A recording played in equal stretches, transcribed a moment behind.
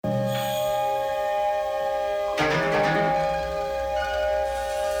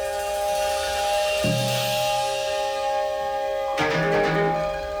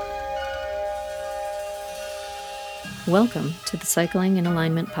Welcome to the Cycling in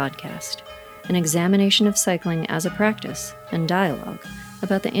Alignment podcast, an examination of cycling as a practice and dialogue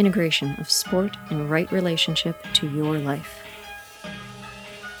about the integration of sport in right relationship to your life.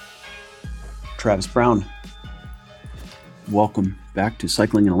 Travis Brown, welcome back to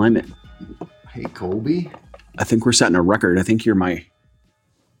Cycling in Alignment. Hey, Colby. I think we're setting a record. I think you're my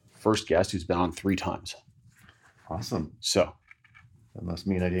first guest who's been on 3 times. Awesome. So that must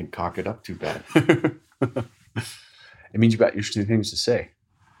mean I didn't cock it up too bad. It means you've got interesting things to say.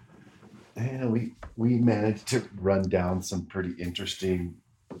 Yeah, we managed to run down some pretty interesting,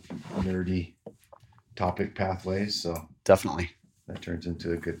 nerdy topic pathways. So Definitely. that turns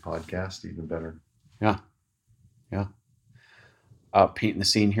into a good podcast, even better. Yeah. Painting the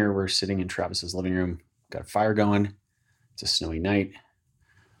scene here. We're sitting in Travis's living room. Got a fire going. It's a snowy night.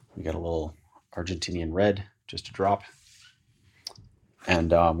 We got a little Argentinian red, just a drop.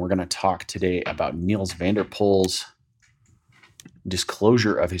 And we're going to talk today about Niels van der Poel's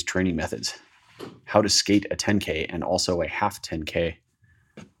disclosure of his training methods, how to skate a 10K and also a half 10K,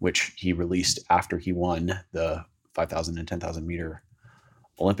 which he released after he won the 5,000 and 10,000 meter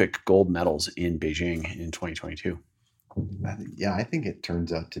Olympic gold medals in Beijing in 2022. I think it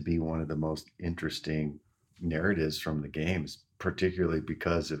turns out to be one of the most interesting narratives from the games, particularly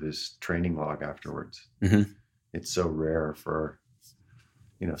because of his training log afterwards. Mm-hmm. It's so rare for,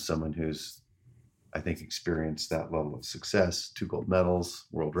 someone who's, I think, experienced that level of success, 2 gold medals,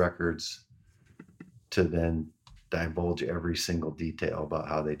 world records, to then divulge every single detail about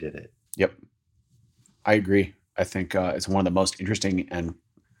how they did it. Yep. I agree. I think it's one of the most interesting and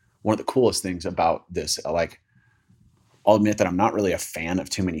one of the coolest things about this. I'll admit that I'm not really a fan of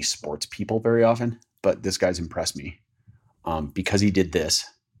too many sports people very often, but this guy's impressed me because he did this.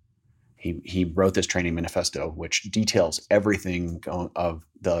 He wrote this training manifesto, which details everything of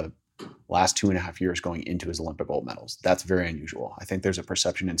the last 2.5 years going into his Olympic gold medals. That's very unusual. I think there's a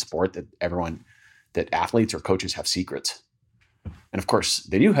perception in sport that athletes or coaches have secrets. And of course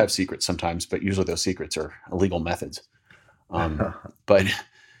they do have secrets sometimes, but usually those secrets are illegal methods. But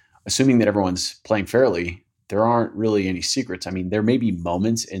assuming that everyone's playing fairly, there aren't really any secrets. I mean, there may be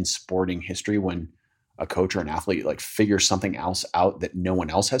moments in sporting history when a coach or an athlete figures something else out that no one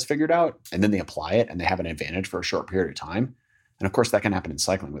else has figured out, and then they apply it and they have an advantage for a short period of time. And of course that can happen in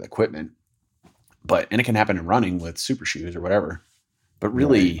cycling with equipment, and it can happen in running with super shoes or whatever. But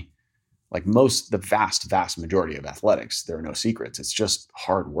really, the vast majority of athletics, there are no secrets. It's just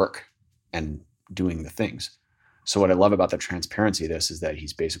hard work and doing the things. So what I love about the transparency of this is that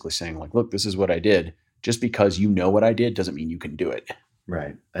he's basically saying look, this is what I did. Just because you know what I did doesn't mean you can do it.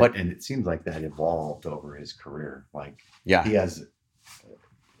 Right. And it seems like that evolved over his career. He has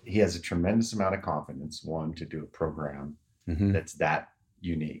a tremendous amount of confidence, one, to do a program that's that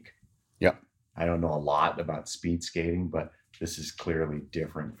unique. Yep. I don't know a lot about speed skating, but this is clearly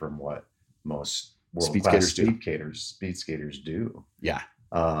different from what most world-class speed skaters do. Yeah.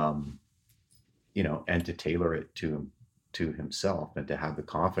 And to tailor it to himself and to have the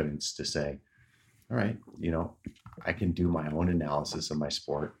confidence to say, all right, I can do my own analysis of my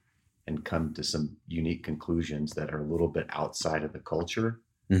sport and come to some unique conclusions that are a little bit outside of the culture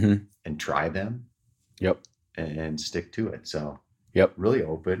and try them. Yep. And stick to it. So, yep. Really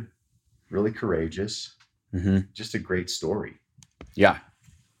open, really courageous, just a great story. Yeah.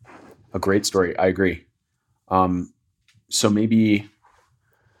 A great story. I agree. So maybe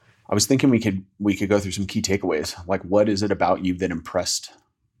I was thinking we could go through some key takeaways. What is it about you that impressed?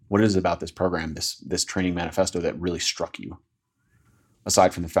 What is it about this program, this training manifesto that really struck you?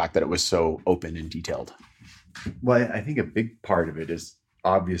 Aside from the fact that it was so open and detailed. Well, I think a big part of it is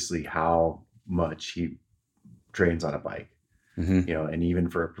obviously how much he trains on a bike, and even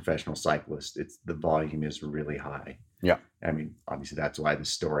for a professional cyclist, the volume is really high. Yeah. I mean, obviously that's why the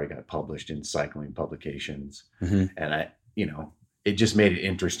story got published in cycling publications. And it just made it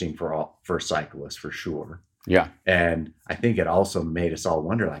interesting for cyclists for sure. Yeah. And I think it also made us all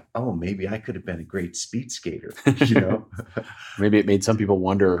wonder maybe I could have been a great speed skater, Maybe it made some people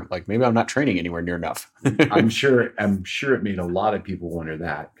wonder, maybe I'm not training anywhere near enough. I'm sure it made a lot of people wonder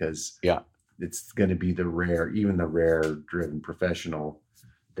that because it's going to be the rare driven professional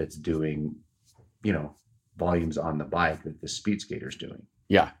that's doing, volumes on the bike that the speed skater's doing.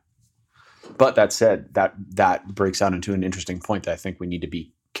 Yeah. But that said, that breaks out into an interesting point that I think we need to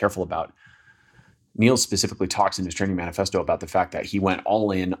be careful about. Niels specifically talks in his training manifesto about the fact that he went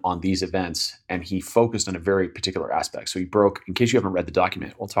all in on these events and he focused on a very particular aspect. So he broke, in case you haven't read the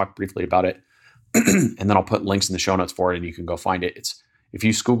document, we'll talk briefly about it. And then I'll put links in the show notes for it and you can go find it. It's if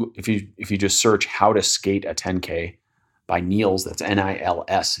you just search how to skate a 10K by Niels. That's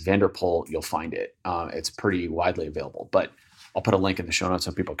Nils Vanderpool. You'll find it. It's pretty widely available, but I'll put a link in the show notes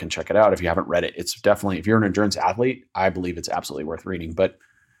so people can check it out if you haven't read it. It's definitely, if you're an endurance athlete, I believe it's absolutely worth reading. But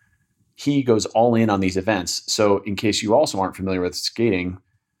he goes all in on these events. So in case you also aren't familiar with skating,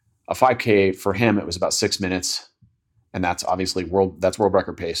 a 5K for him, it was about 6 minutes. And that's obviously world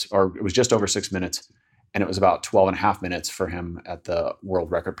record pace, or it was just over 6 minutes. And it was about 12 and a half minutes for him at the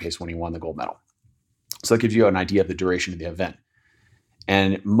world record pace when he won the gold medal. So that gives you an idea of the duration of the event.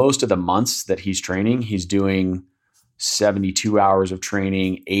 And most of the months that he's training, he's doing 72 hours of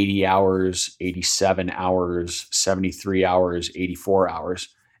training, 80 hours, 87 hours, 73 hours, 84 hours.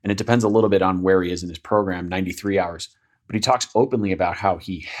 And it depends a little bit on where he is in his program, 93 hours. But he talks openly about how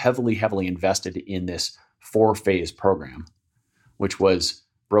he heavily invested in this 4-phase program, which was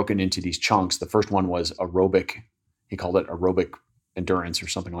broken into these chunks. The first one was aerobic. He called it aerobic endurance or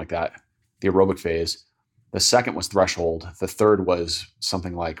something like that, the aerobic phase. The second was threshold. The third was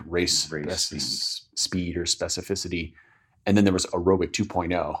something like race speed or specificity. And then there was aerobic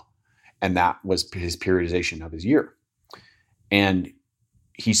 2.0. And that was his periodization of his year. And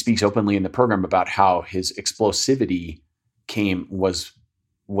he speaks openly in the program about how his explosivity was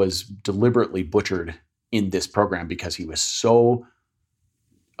deliberately butchered in this program because he was so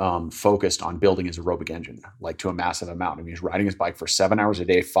focused on building his aerobic engine, like to a massive amount. I mean, he was riding his bike for 7 hours a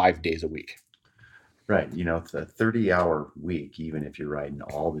day, 5 days a week. Right. It's a 30-hour week, even if you're riding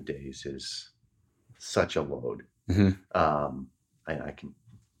all the days, is such a load. Mm-hmm. I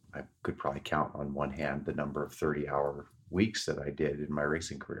could probably count on one hand the number of 30-hour weeks that I did in my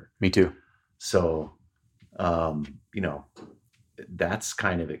racing career. Me too. So, that's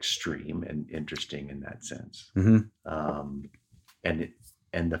kind of extreme and interesting in that sense. Mm-hmm.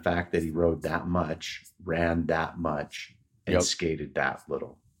 And the fact that he rode that much, ran that much, and skated that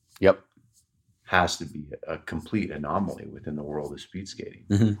little. Yep. Has to be a complete anomaly within the world of speed skating.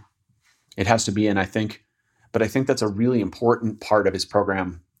 Mm-hmm. It has to be. And I think that's a really important part of his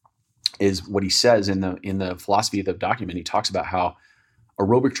program is what he says in the philosophy of the document. He talks about how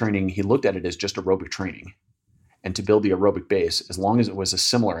aerobic training, he looked at it as just aerobic training, and to build the aerobic base, as long as it was a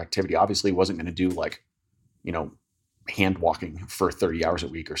similar activity, obviously he wasn't going to do like, hand walking for 30 hours a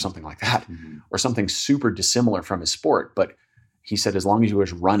week or something like that, mm-hmm. or something super dissimilar from his sport. But he said, as long as he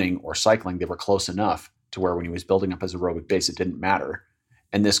was running or cycling, they were close enough to where when he was building up his aerobic base, it didn't matter.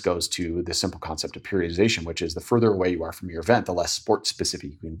 And this goes to the simple concept of periodization, which is the further away you are from your event, the less sport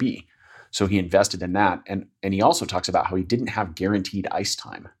specific you can be. So he invested in that. And he also talks about how he didn't have guaranteed ice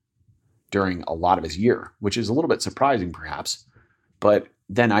time during a lot of his year, which is a little bit surprising perhaps. But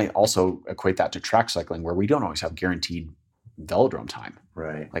then I also equate that to track cycling, where we don't always have guaranteed velodrome time.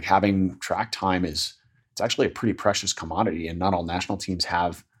 Right. Like having track time it's actually a pretty precious commodity, and not all national teams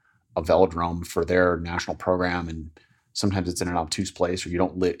have a velodrome for their national program. And sometimes it's in an obtuse place, or you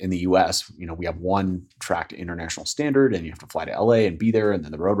don't live in the US. We have one track to international standard, and you have to fly to LA and be there. And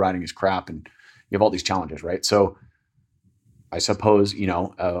then the road riding is crap, and you have all these challenges, right? So I suppose,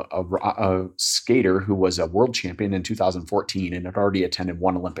 a skater who was a world champion in 2014 and had already attended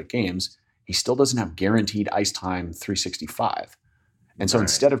one Olympic Games, he still doesn't have guaranteed ice time 365. And so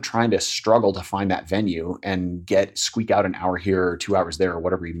instead of trying to struggle to find that venue and squeak out an hour here or 2 hours there or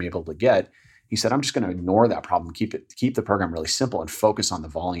whatever you may be able to get, he said, I'm just going to ignore that problem, keep the program really simple and focus on the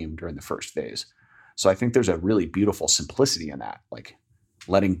volume during the first phase. So I think there's a really beautiful simplicity in that, like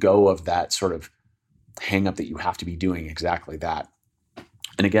letting go of that sort of hang up that you have to be doing exactly that.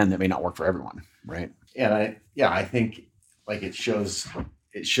 And again, that may not work for everyone, right? And I think like it shows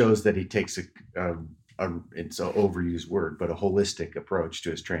that he takes it's an overused word, but a holistic approach to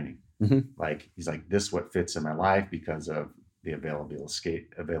his training. Mm-hmm. Like he's like, this is what fits in my life because of the availability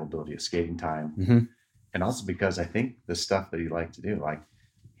of skating time. Mm-hmm. And also because I think the stuff that he likes to do, like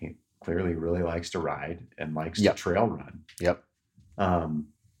he clearly really likes to ride and likes to trail run. Yep.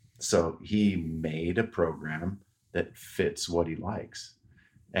 So he made a program that fits what he likes.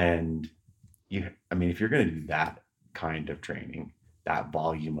 And if you're going to do that kind of training, that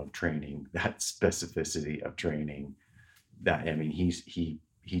volume of training, that specificity of training,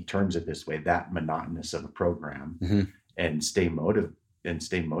 he terms it this way, that monotonous of a program, mm-hmm. and stay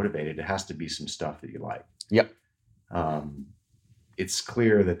motivated. It has to be some stuff that you like. Yep. It's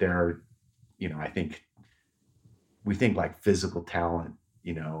clear that there are, I think we think like physical talent,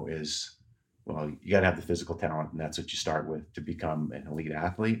 is, well, you got to have the physical talent, and that's what you start with to become an elite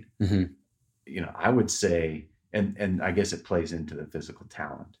athlete. Mm-hmm. I would say, and I guess it plays into the physical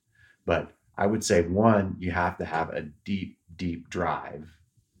talent, but I would say one, you have to have a deep, deep drive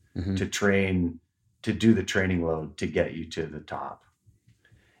mm-hmm. to train, to do the training load to get you to the top.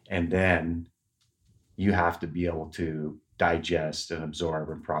 And then you have to be able to digest and absorb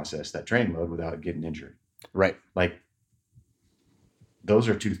and process that training load without getting injured. Right. Like, those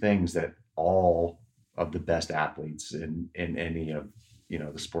are two things that all of the best athletes in any of,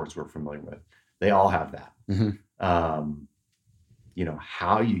 the sports we're familiar with, they all have that.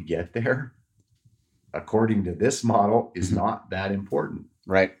 How you get there, according to this model, is not that important.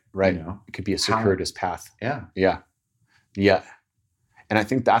 Right. It could be a circuitous path. Yeah. And I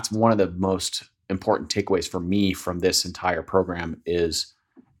think that's one of the most important takeaways for me from this entire program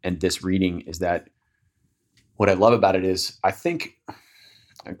and this reading is that what I love about it is I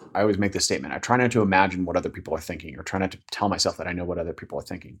always make this statement. I try not to imagine what other people are thinking or try not to tell myself that I know what other people are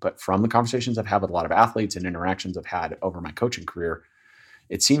thinking. But from the conversations I've had with a lot of athletes and interactions I've had over my coaching career,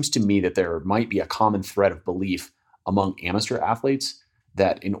 it seems to me that there might be a common thread of belief among amateur athletes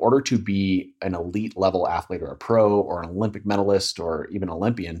that in order to be an elite level athlete or a pro or an Olympic medalist or even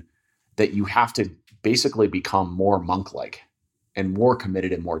Olympian, that you have to basically become more monk-like and more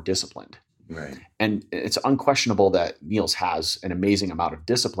committed and more disciplined. Right. And it's unquestionable that Niels has an amazing amount of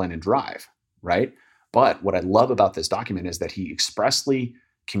discipline and drive, right? But what I love about this document is that he expressly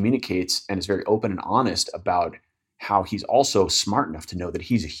communicates and is very open and honest about how he's also smart enough to know that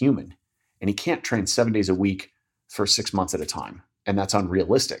he's a human and he can't train 7 days a week for 6 months at a time. And that's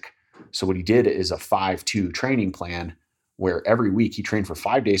unrealistic. So what he did is a 5-2 training plan where every week he trained for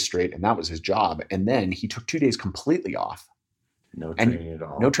 5 days straight and that was his job. And then he took 2 days completely off. No training at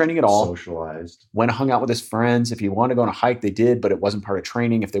all. No training at all. Socialized. Went and hung out with his friends. If he wanted to go on a hike, they did, but it wasn't part of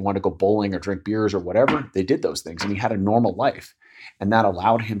training. If they wanted to go bowling or drink beers or whatever, they did those things. And he had a normal life. And that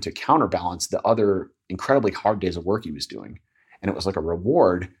allowed him to counterbalance the other incredibly hard days of work he was doing. And it was like a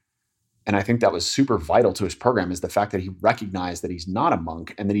reward. And I think that was super vital to his program is the fact that he recognized that he's not a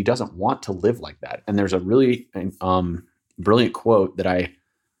monk and that he doesn't want to live like that. And there's a really brilliant quote that I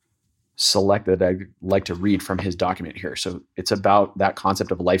selected that I'd like to read from his document here. So it's about that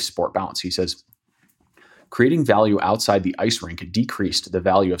concept of life sport balance. He says, creating value outside the ice rink decreased the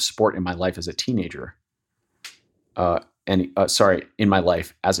value of sport in my life as a teenager. In my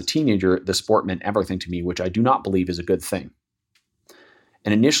life as a teenager, the sport meant everything to me, which I do not believe is a good thing.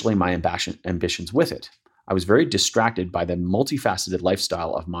 And initially my ambitions with it. I was very distracted by the multifaceted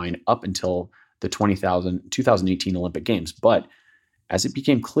lifestyle of mine up until the 2018 Olympic Games. But as it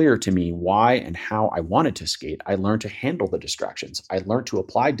became clear to me why and how I wanted to skate, I learned to handle the distractions. I learned to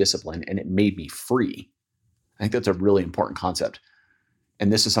apply discipline and it made me free. I think that's a really important concept.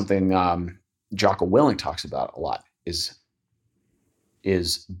 And this is something Jocko Willink talks about a lot is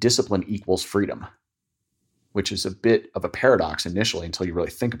discipline equals freedom, which is a bit of a paradox initially until you really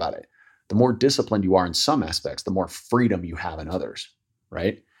think about it. The more disciplined you are in some aspects, the more freedom you have in others,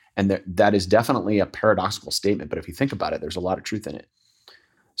 right? And that is definitely a paradoxical statement, but if you think about it, there's a lot of truth in it.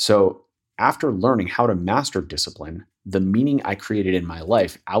 So after learning how to master discipline, the meaning I created in my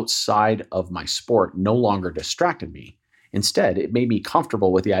life outside of my sport no longer distracted me. Instead, it made me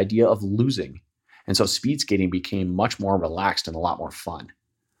comfortable with the idea of losing. And so speed skating became much more relaxed and a lot more fun.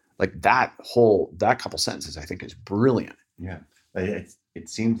 Like that couple sentences, I think is brilliant. Yeah. It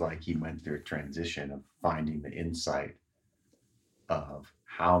seems like he went through a transition of finding the insight of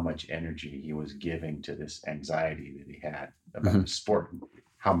how much energy he was giving to this anxiety that he had about the sport,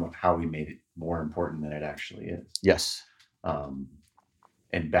 how he made it more important than it actually is. Yes.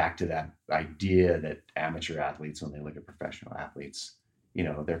 And back to that idea that amateur athletes, when they look at professional athletes,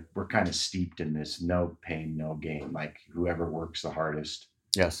 we're kind of steeped in this no pain, no gain, like whoever works the hardest,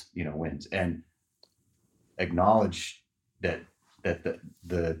 yes, wins. And acknowledge that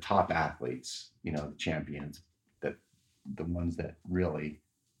the top athletes, the champions, that the ones that really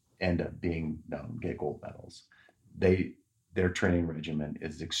end up being get gold medals, their training regimen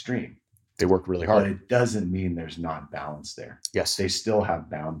is extreme. They work really hard. But it doesn't mean there's not balance there. Yes. They still have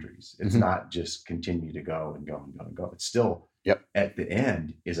boundaries. It's not just continue to go and go and go and go. It's still, at the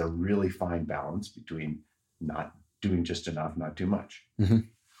end, is a really fine balance between not doing just enough, not too much.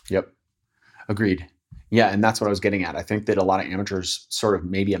 Yep. Agreed. Yeah. And that's what I was getting at. I think that a lot of amateurs sort of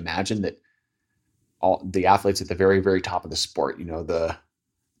maybe imagine that all the athletes at the very, very top of the sport,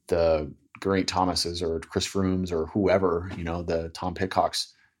 the Geraint Thomases or Chris Froomes or whoever, the Tom Pitcocks,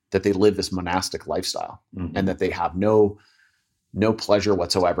 that they live this monastic lifestyle and that they have no pleasure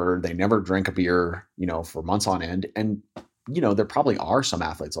whatsoever. They never drink a beer, for months on end. And, there probably are some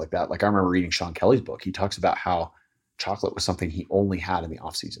athletes like that. Like I remember reading Sean Kelly's book. He talks about how chocolate was something he only had in the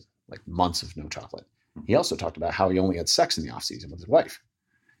off season, like months of no chocolate. He also talked about how he only had sex in the off season with his wife.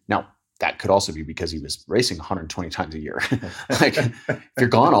 Now, that could also be because he was racing 120 times a year. Like if you're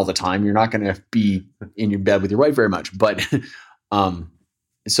gone all the time, you're not going to be in your bed with your wife very much. But,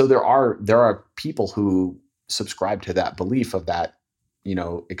 so there are people who subscribe to that belief of that,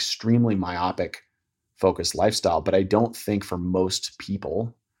 extremely myopic focused lifestyle. But I don't think for most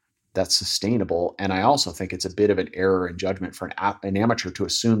people that's sustainable. And I also think it's a bit of an error in judgment for an amateur to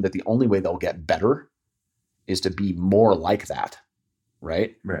assume that the only way they'll get better is to be more like that.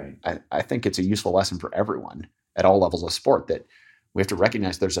 Right. Right. I think it's a useful lesson for everyone at all levels of sport that we have to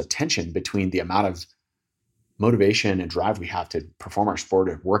recognize there's a tension between the amount of motivation and drive we have to perform our sport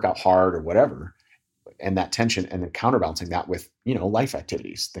or work out hard or whatever. And that tension, and then counterbalancing that with, life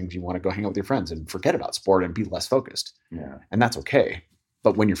activities, things you want to go hang out with your friends and forget about sport and be less focused. Yeah. And that's okay.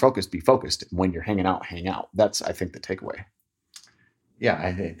 But when you're focused, be focused. When you're hanging out, hang out. That's, I think, the takeaway. Yeah.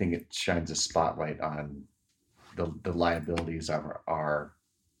 I think it shines a spotlight on the liabilities of our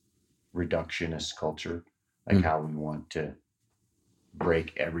reductionist culture, like how we want to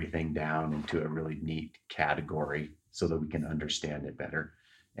break everything down into a really neat category so that we can understand it better.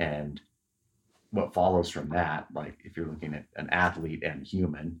 And what follows from that, like if you're looking at an athlete and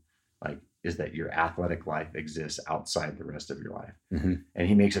human, like, is that your athletic life exists outside the rest of your life. Mm-hmm. And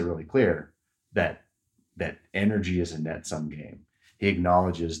he makes it really clear that energy is a net sum game. He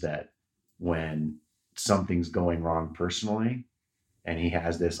acknowledges that when something's going wrong personally and he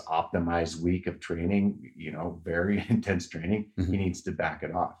has this optimized week of training, very intense training, mm-hmm. he needs to back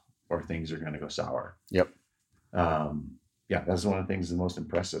it off or things are going to go sour. Yep. Yeah, that's one of the things that's most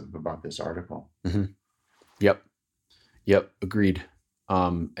impressive about this article. Mm-hmm. Yep. Agreed.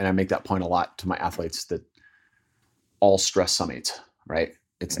 And I make that point a lot to my athletes that all stress summates, right?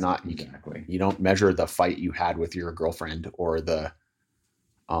 It's not, exactly. You don't measure the fight you had with your girlfriend or the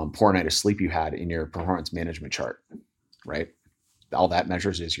poor night of sleep you had in your performance management chart, right? All that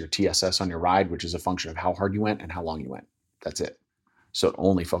measures is your TSS on your ride, which is a function of how hard you went and how long you went. That's it. So it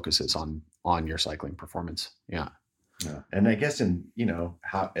only focuses on your cycling performance. Yeah. Yeah. And I guess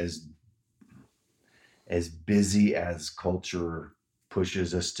how as busy as culture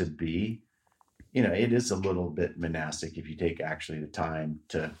pushes us to be, it is a little bit monastic if you take actually the time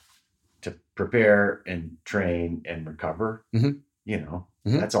to prepare and train and recover. Mm-hmm.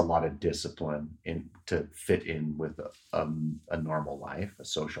 Mm-hmm. That's a lot of discipline to fit in with a normal life, a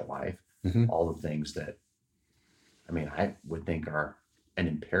social life, mm-hmm. all the things that, I would think are an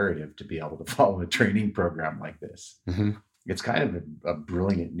imperative to be able to follow a training program like this. Mm-hmm. It's kind of a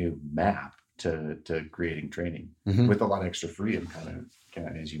brilliant new map to creating training mm-hmm. with a lot of extra freedom, kind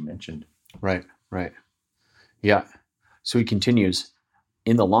of as you mentioned. Right. Yeah. So he continues,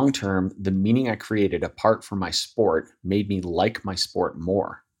 in the long term, the meaning I created apart from my sport made me like my sport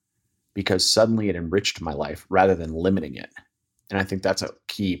more because suddenly it enriched my life rather than limiting it. And I think that's a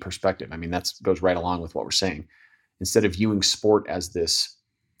key perspective. That goes right along with what we're saying. Instead of viewing sport as this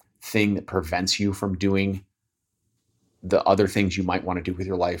thing that prevents you from doing the other things you might want to do with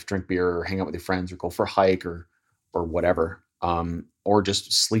your life, drink beer or hang out with your friends or go for a hike or whatever, or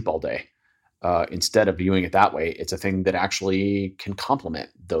just sleep all day. Instead of viewing it that way, it's a thing that actually can complement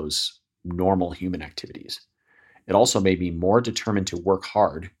those normal human activities. It also made me more determined to work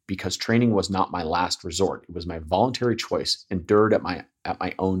hard because training was not my last resort. It was my voluntary choice, endured at my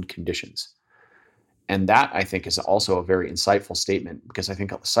own conditions. And that, I think, is also a very insightful statement because I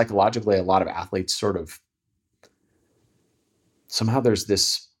think psychologically, a lot of athletes somehow there's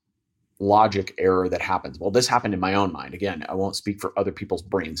this logic error that happens. Well, this happened in my own mind. Again, I won't speak for other people's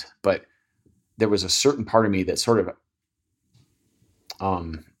brains, but there was a certain part of me that sort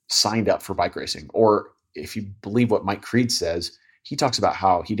of signed up for bike racing. Or if you believe what Mike Creed says, he talks about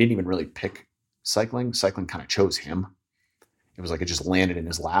how he didn't even really pick cycling. Cycling kind of chose him. It was like it just landed in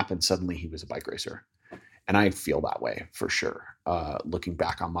his lap and suddenly he was a bike racer. And I feel that way for sure, looking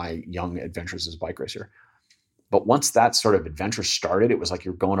back on my young adventures as a bike racer. But once that sort of adventure started, it was like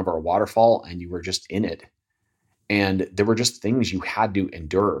you're going over a waterfall and you were just in it. And there were just things you had to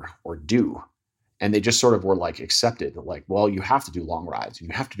endure or do. And they just sort of were like accepted, like, well, you have to do long rides and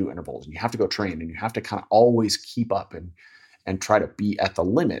you have to do intervals and you have to go train and you have to kind of always keep up and try to be at the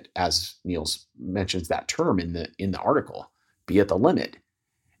limit, as Niels mentions that term in the article, be at the limit.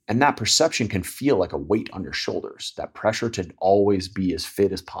 And that perception can feel like a weight on your shoulders, that pressure to always be as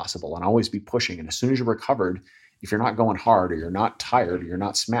fit as possible and always be pushing. And as soon as you're recovered, if you're not going hard or you're not tired or you're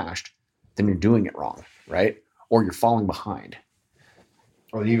not smashed, then you're doing it wrong, right? Or you're falling behind.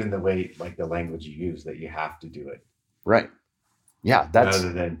 Or even the way, like the language you use, that you have to do it. Right. Yeah.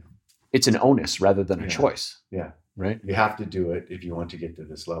 It's an onus rather than a choice. Yeah. Right. You have to do it if you want to get to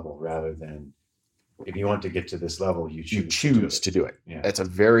this level rather than if you want to get to this level, you choose to do it. Yeah. That's a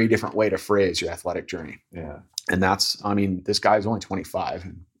very different way to phrase your athletic journey. Yeah. And this guy's only 25.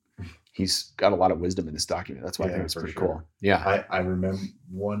 And he's got a lot of wisdom in this document. That's why I think it's pretty cool. Yeah. I remember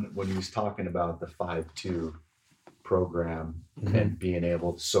when he was talking about the 5-2 program and being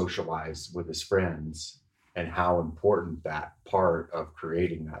able to socialize with his friends and how important that part of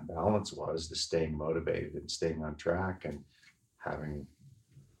creating that balance was to staying motivated and staying on track and having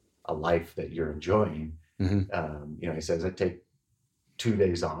a life that you're enjoying. He says, I take 2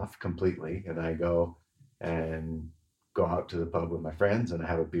 days off completely and I go out to the pub with my friends and I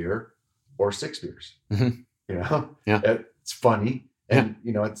have a beer or 6 beers. It's funny. And,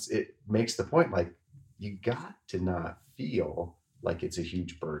 it makes the point, like, you got to not feel like it's a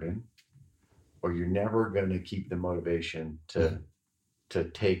huge burden, or you're never going to keep the motivation to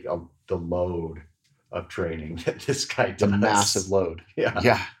take the load of training that this guy does. The massive load.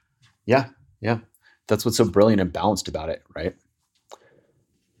 Yeah. That's what's so brilliant and balanced about it, right?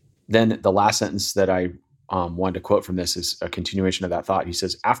 Then the last sentence that I wanted to quote from this is a continuation of that thought. He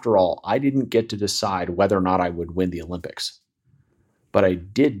says, after all, I didn't get to decide whether or not I would win the Olympics, but I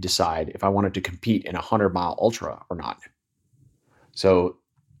did decide if I wanted to compete in a 100-mile ultra or not. So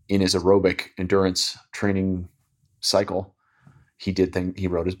in his aerobic endurance training cycle, he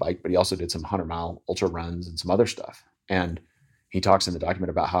rode his bike, but he also did some 100-mile ultra runs and some other stuff. And he talks in the document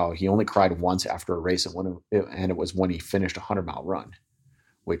about how he only cried once after a race, and it was when he finished a 100-mile run,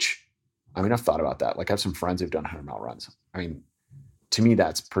 which, I mean, I've thought about that. Like, I have some friends who've done 100-mile runs. I mean, to me,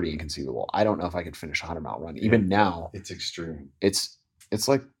 that's pretty inconceivable. I don't know if I could finish a 100-mile run. Even now, it's extreme. It's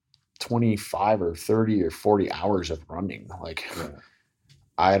like 25 or 30 or 40 hours of running. Like,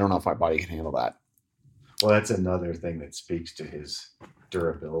 I don't know if my body can handle that. Well, that's another thing that speaks to his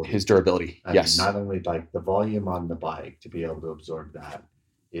durability. I mean, not only like the volume on the bike, to be able to absorb that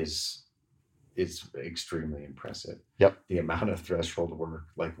is extremely impressive. Yep. The amount of threshold work,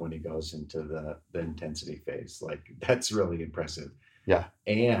 like when he goes into the intensity phase, like that's really impressive. Yeah.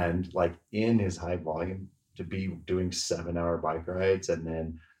 And like in his high volume, to be doing 7-hour bike rides, and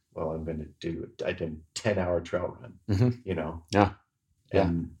then, I did 10-hour trail run, Yeah.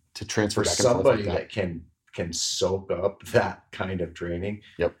 And to transfer for back and forth somebody like that can soak up that kind of training.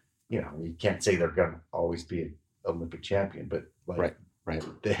 Yep. You can't say they're going to always be an Olympic champion, but like, right.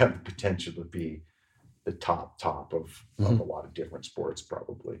 They have the potential to be the top of a lot of different sports,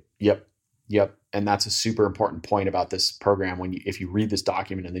 probably. Yep. And that's a super important point about this program. If you read this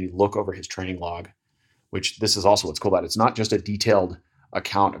document and then you look over his training log, which this is also what's cool about it. It's not just a detailed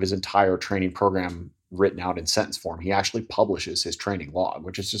account of his entire training program written out in sentence form. He actually publishes his training log,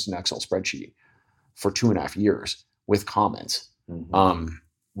 which is just an Excel spreadsheet for 2.5 years with comments,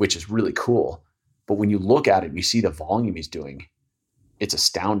 which is really cool. But when you look at it and you see the volume he's doing, it's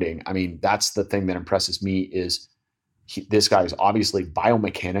astounding. I mean, that's the thing that impresses me is this guy is obviously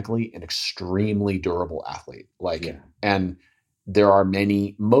biomechanically an extremely durable athlete. And there are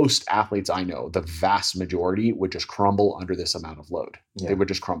most athletes I know, the vast majority would just crumble under this amount of load. Yeah. They would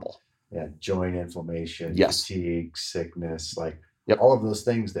just crumble. Yeah. Joint inflammation, yes. fatigue, sickness, Yep. all of those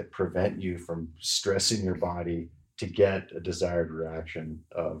things that prevent you from stressing your body to get a desired reaction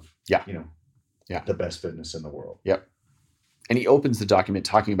of, the best fitness in the world. Yep. And he opens the document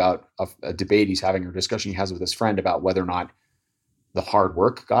talking about a debate he's having, or a discussion he has with his friend about whether or not the hard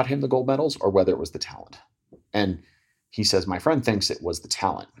work got him the gold medals or whether it was the talent. And he says, my friend thinks it was the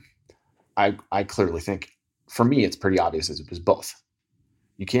talent. I clearly think, for me, it's pretty obvious as it was both.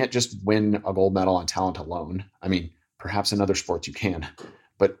 You can't just win a gold medal on talent alone. I mean, perhaps in other sports you can,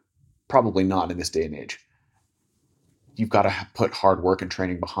 but probably not in this day and age. You've got to put hard work and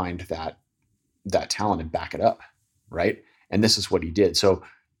training behind that talent and back it up, right? And this is what he did. So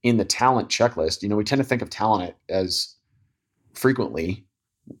in the talent checklist, we tend to think of talent as frequently,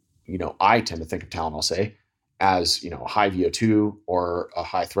 I tend to think of talent, I'll say, as, a high VO2 or a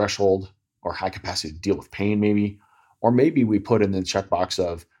high threshold or high capacity to deal with pain, maybe, or maybe we put in the checkbox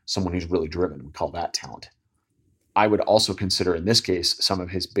of someone who's really driven. We call that talent. I would also consider in this case, some of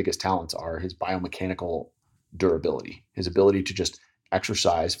his biggest talents are his biomechanical durability, his ability to just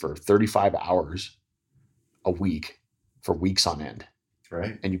exercise for 35 hours a week for weeks on end.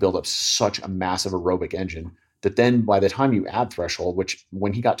 Right. And you build up such a massive aerobic engine that then by the time you add threshold, which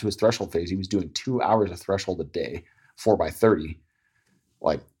when he got to his threshold phase, he was doing 2 hours of threshold a day, 4x30.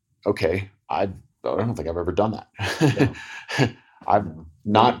 Like, okay, I don't think I've ever done that. No. I've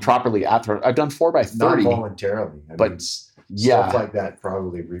not properly at threshold. I've done 4x30. Not voluntarily. But stuff like that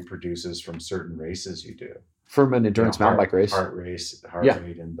probably reproduces from certain races you do. From an endurance mountain bike race. Heart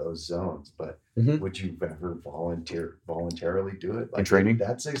rate in those zones. But would you ever voluntarily do it? In training?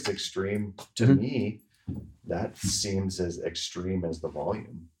 That's as extreme to me. That seems as extreme as the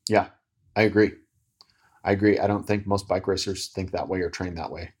volume. Yeah, I agree. I don't think most bike racers think that way or train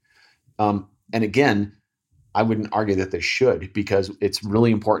that way. And again, I wouldn't argue that they should, because it's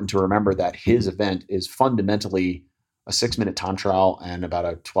really important to remember that his event is fundamentally a 6-minute time trial and about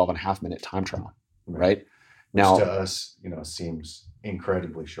a 12.5-minute time trial, right? Which Now, to us, seems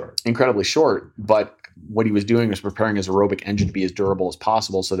incredibly short. Incredibly short, but what he was doing was preparing his aerobic engine to be as durable as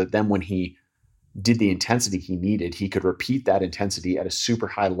possible, so that then when he did the intensity he needed, he could repeat that intensity at a super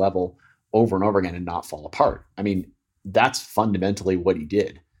high level over and over again and not fall apart. I mean, that's fundamentally what he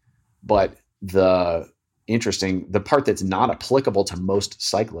did. But the part that's not applicable to most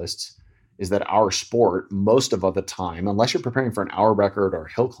cyclists is that our sport, most of the time, unless you're preparing for an hour record or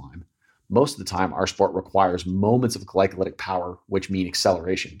hill climb, most of the time our sport requires moments of glycolytic power, which mean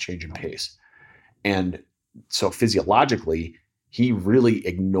acceleration, change in pace. And so physiologically, he really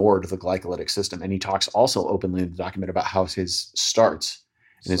ignored the glycolytic system. And he talks also openly in the document about how his starts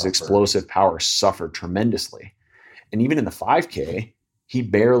and his explosive power suffered tremendously. And even in the 5K, he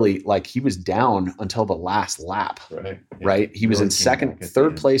barely, he was down until the last lap, right? He was in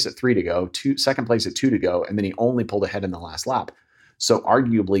third place at 3 to go, second place at 2 to go, and then he only pulled ahead in the last lap. So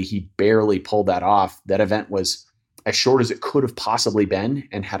arguably, he barely pulled that off. That event was as short as it could have possibly been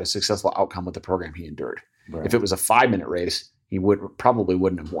and had a successful outcome with the program he endured. Right. If it was a 5-minute race, he probably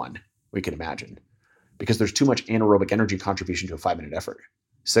wouldn't have won, we can imagine, because there's too much anaerobic energy contribution to a 5-minute effort.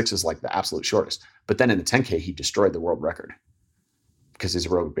 6 is like the absolute shortest. But then in the 10K, he destroyed the world record because his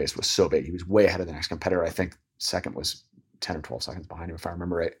aerobic base was so big. He was way ahead of the next competitor. I think second was 10 or 12 seconds behind him, if I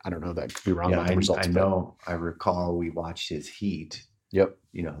remember right. I don't know. That could be wrong about the results. I recall we watched his heat. Yep.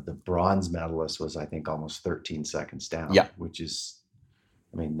 The bronze medalist was, I think, almost 13 seconds down. Yeah. Which is,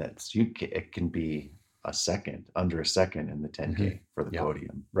 it can be under a second in the 10K for the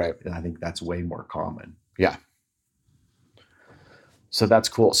podium. Right. And I think that's way more common. Yeah. So that's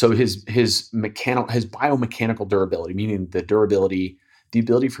cool. So his biomechanical durability, meaning the ability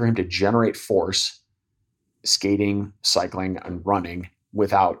for him to generate force, skating, cycling, and running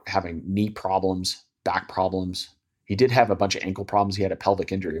without having knee problems, back problems. He did have a bunch of ankle problems. He had a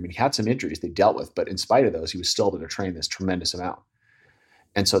pelvic injury. He had some injuries they dealt with, but in spite of those, he was still able to train this tremendous amount.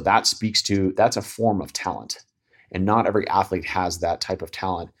 And so that's a form of talent. And not every athlete has that type of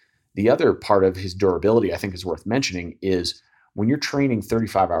talent. The other part of his durability I think is worth mentioning is when you're training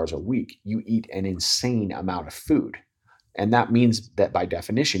 35 hours a week, you eat an insane amount of food. And that means that by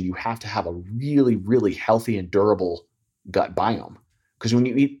definition, you have to have a really, really healthy and durable gut biome. Because when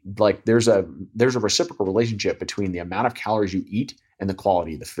you eat, there's a reciprocal relationship between the amount of calories you eat and the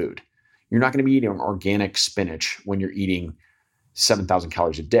quality of the food. You're not going to be eating organic spinach when you're eating 7,000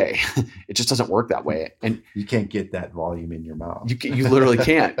 calories a day. It just doesn't work that way. And you can't get that volume in your mouth. You literally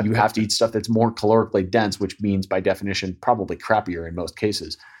can't. You have to eat stuff that's more calorically dense, which means by definition, probably crappier in most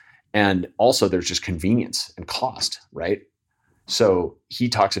cases. And also there's just convenience and cost, right? So he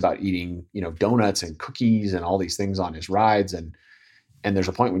talks about eating, donuts and cookies and all these things on his rides. And there's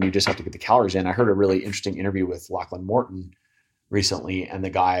a point when you just have to get the calories in. I heard a really interesting interview with Lachlan Morton recently. And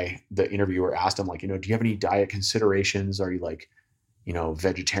the interviewer asked him, do you have any diet considerations? Are you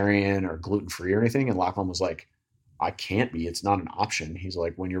vegetarian or gluten-free or anything? And Lachlan was like, I can't be. It's not an option. He's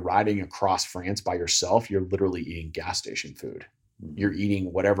like, when you're riding across France by yourself, you're literally eating gas station food. You're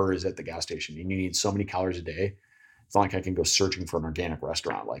eating whatever is at the gas station and you need so many calories a day. It's not like I can go searching for an organic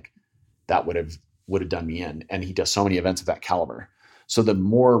restaurant. That would have done me in. And he does so many events of that caliber. So the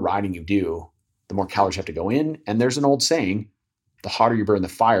more riding you do, the more calories have to go in. And there's an old saying, the hotter you burn the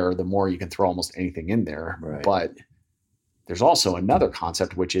fire, the more you can throw almost anything in there. Right. But there's also another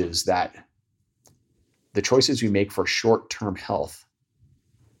concept, which is that the choices we make for short-term health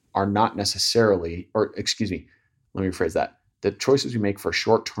are not necessarily, let me rephrase that. The choices we make for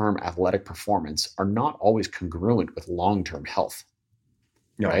short-term athletic performance are not always congruent with long-term health.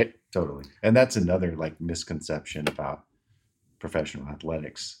 No, right? Totally. And that's another misconception about professional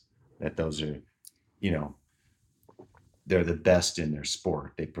athletics, that those are, they're the best in their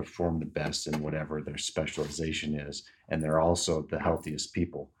sport. They perform the best in whatever their specialization is. And they're also the healthiest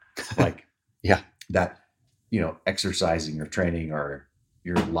people. Exercising or training or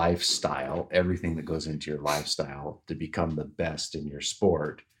your lifestyle, everything that goes into your lifestyle to become the best in your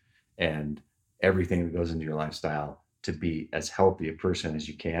sport, and everything that goes into your lifestyle to be as healthy a person as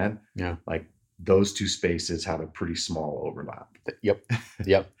you can. Yeah. Those two spaces have a pretty small overlap. Yep.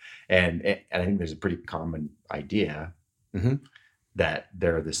 And I think there's a pretty common idea that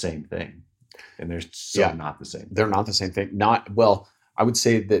they're the same thing, and they're not the same. They're not the same thing. I would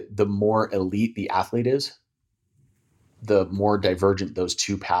say that the more elite the athlete is, the more divergent those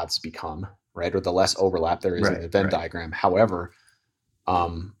two paths become, right? Or the less overlap there is in the Venn diagram. However,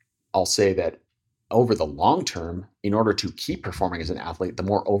 I'll say that over the long term, in order to keep performing as an athlete, the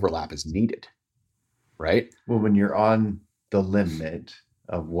more overlap is needed, right? Well, when you're on the limit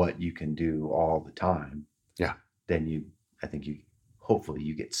of what you can do all the time, Yeah. then hopefully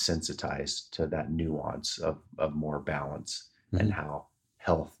you get sensitized to that nuance of more balance and how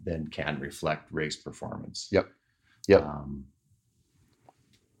health then can reflect race performance. Yep.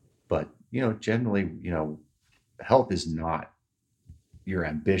 But, generally, health is not your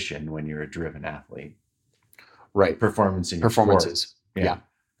ambition when you're a driven athlete. Right. Performances. Yeah.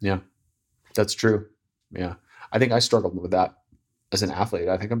 That's true. Yeah. I think I struggled with that as an athlete.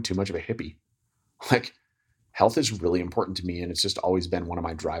 I think I'm too much of a hippie. Like, health is really important to me, and it's just always been one of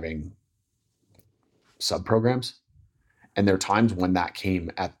my driving sub-programs. And there are times when that came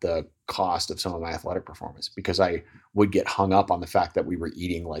at the cost of some of my athletic performance, because I would get hung up on the fact that we were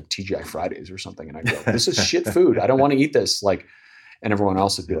eating like TGI Fridays or something. And I'd go, this is shit food. I don't want to eat this. Like, and everyone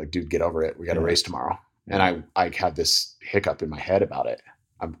else would be like, dude, get over it. We got a race tomorrow. And I had this hiccup in my head about it.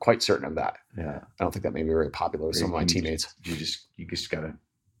 I'm quite certain of that. Yeah. I don't think that made me very popular with some of my teammates. You just gotta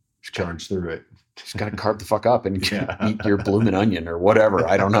charge through it. Just gotta carve the fuck up and eat your bloomin' onion or whatever.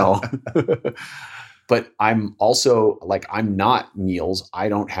 I don't know. But I'm also like, I'm not Niels. I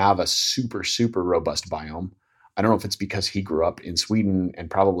don't have a super, super robust biome. I don't know if it's because he grew up in Sweden and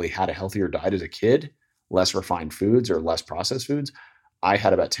probably had a healthier diet as a kid, less refined foods or less processed foods. I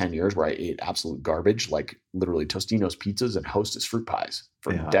had about 10 years where I ate absolute garbage, like literally Tostino's pizzas and Hostess fruit pies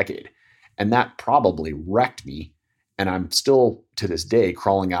for a decade. And that probably wrecked me. And I'm still to this day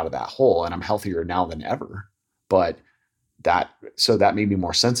crawling out of that hole, and I'm healthier now than ever. But that made me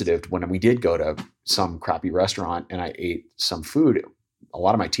more sensitive when we did go to some crappy restaurant and I ate some food. A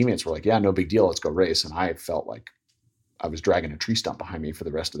lot of my teammates were like, yeah, no big deal. Let's go race. And I felt like I was dragging a tree stump behind me for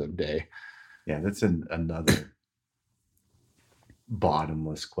the rest of the day. Yeah. That's another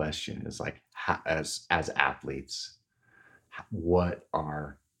bottomless question, is like, as athletes, what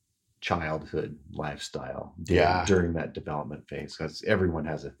our childhood lifestyle did during that development phase, because everyone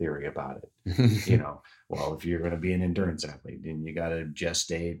has a theory about it. Well, if you're going to be an endurance athlete, then you got to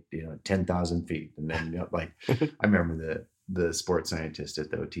gestate 10,000 feet, and then like I remember the sports scientist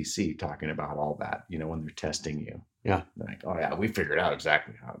at the OTC talking about all that, when they're testing you. Yeah. They're like, oh yeah, we figured out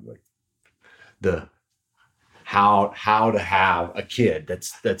exactly how to have a kid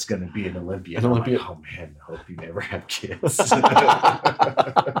that's going to be an Olympian. Like, oh man, I hope you never have kids.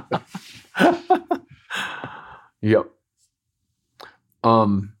 Yep.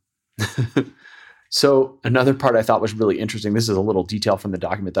 So another part I thought was really interesting. This is a little detail from the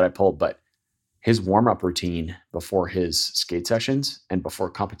document that I pulled, but his warm-up routine before his skate sessions and before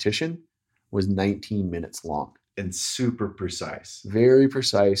competition was 19 minutes long. And super precise. Very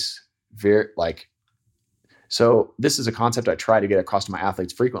precise. So this is a concept I try to get across to my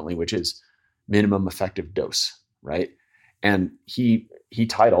athletes frequently, which is minimum effective dose, right? And he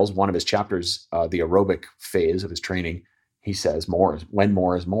titles one of his chapters, the aerobic phase of his training. He says when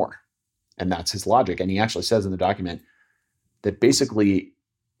more is more. And that's his logic. And he actually says in the document that basically,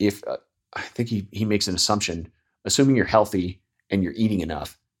 if I think he makes an assumption, assuming you're healthy and you're eating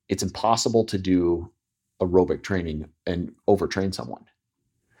enough, it's impossible to do aerobic training and overtrain someone.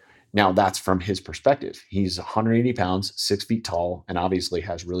 Now, that's from his perspective. He's 180 pounds, 6 feet tall, and obviously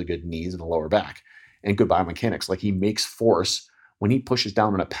has really good knees and a lower back and good biomechanics. Like, he makes force when he pushes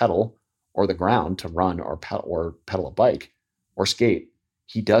down on a pedal or the ground to run or pedal a bike or skate.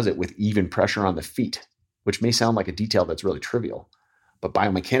 He does it with even pressure on the feet, which may sound like a detail that's really trivial. But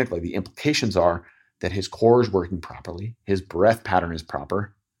biomechanically, the implications are that his core is working properly, his breath pattern is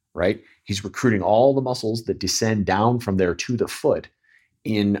proper, right? He's recruiting all the muscles that descend down from there to the foot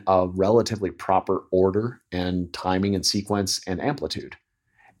in a relatively proper order and timing and sequence and amplitude.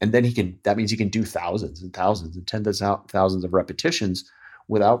 And then that means he can do thousands and thousands and tens of thousands of repetitions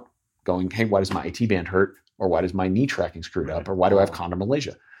without going, hey, why does my IT band hurt? Or why does my knee tracking screwed up? Or why do I have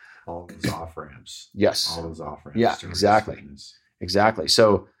chondromalacia? All those off ramps. Yes. All those off ramps. Yeah, exactly.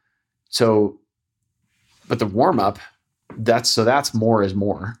 So, but the warm up, that's more is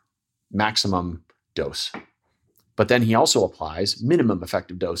more, maximum dose. But then he also applies minimum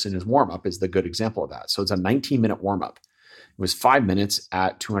effective dose in his warm up is the good example of that. So it's a 19-minute warm up. It was 5 minutes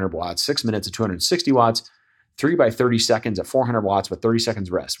at 200 watts, 6 minutes at 260 watts, 3 by 30 seconds at 400 watts with 30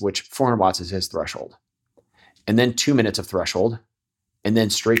 seconds rest, which 400 watts is his threshold. And then 2 minutes of threshold, and then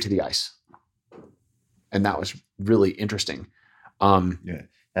straight to the ice. And that was really interesting. Yeah,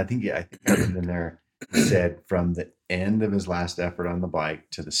 I think in there he said from the end of his last effort on the bike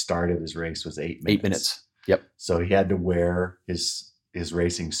to the start of his race was 8 minutes. 8 minutes. Yep. So he had to wear his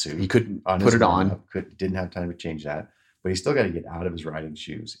racing suit. He couldn't put it on. Didn't have time to change that. but he's still got to get out of his riding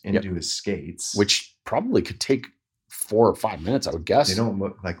shoes into his skates, which probably could take 4 or 5 minutes, I would guess. They don't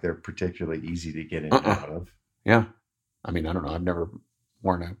look like they're particularly easy to get in and out of. Yeah. I mean, I don't know. I've never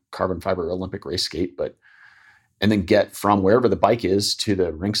worn a carbon fiber Olympic race skate, and then get from wherever the bike is to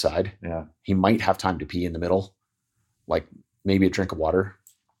the rink side. Yeah. He might have time to pee in the middle, like maybe a drink of water.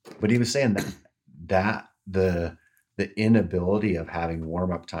 But he was saying that the inability of having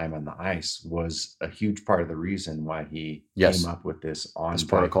warm-up time on the ice was a huge part of the reason why he came up with this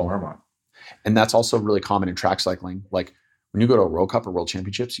on-bike warm-up. And that's also really common in track cycling. Like when you go to a World Cup or World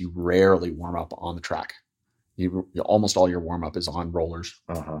Championships, you rarely warm up on the track. Almost all your warm-up is on rollers.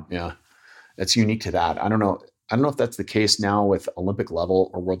 Yeah. It's unique to that. I don't know if that's the case now with Olympic level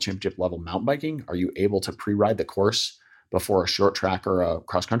or World Championship level mountain biking. Are you able to pre-ride the course before a short track or a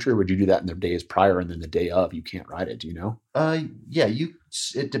cross country, or would you do that in the days prior and then the day of you can't ride it? Do you know? Yeah,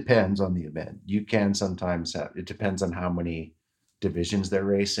 it depends on the event. You can sometimes it depends on how many divisions they're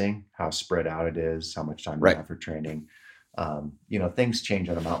racing, how spread out it is, how much time you have for training. Things change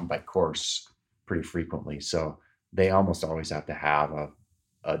on a mountain bike course pretty frequently. So they almost always have to have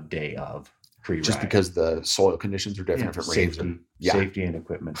a day of pre-ride. Just because the soil conditions are different. If it rains. Safety and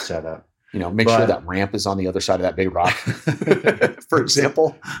equipment setup. Make sure that ramp is on the other side of that big rock, for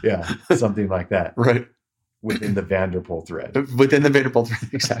example. Yeah, something like that. Right. Within the Vanderpool thread. Within the Vanderpool thread,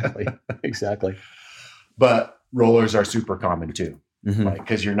 exactly. Exactly. But rollers are super common too.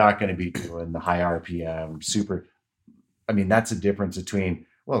 Because you're not going to be doing the high RPM, that's a difference between,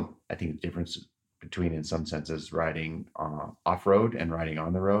 I think the difference between, in some senses, riding off-road and riding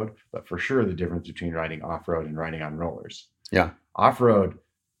on the road, but for sure the difference between riding off-road and riding on rollers. Yeah. Off-road,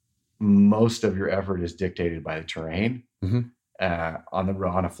 most of your effort is dictated by the terrain. On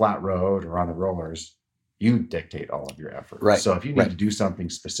a flat road or on the rollers, you dictate all of your effort. Right. So if you need to do something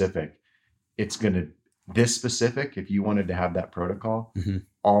specific, it's going to, this specific, if you wanted to have that protocol,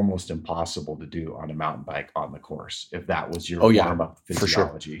 almost impossible to do on a mountain bike on the course, if that was your warm-up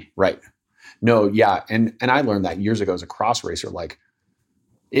physiology. For sure. Right. No, yeah. And I learned that years ago as a cross racer, like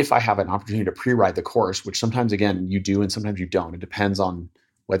if I have an opportunity to pre-ride the course, which sometimes, again, you do and sometimes you don't. It depends on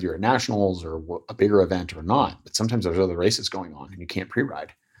whether you're at nationals or a bigger event or not. But sometimes there's other races going on and you can't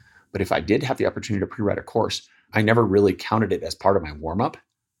pre-ride. But if I did have the opportunity to pre-ride a course, I never really counted it as part of my warm-up.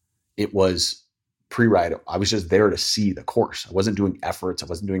 It was pre-ride. I was just there to see the course. I wasn't doing efforts. I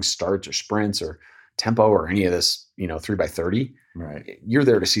wasn't doing starts or sprints or tempo or any of this, 3x30. Right. You're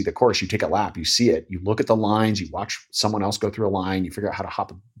there to see the course. You take a lap, you see it, you look at the lines, you watch someone else go through a line, you figure out how to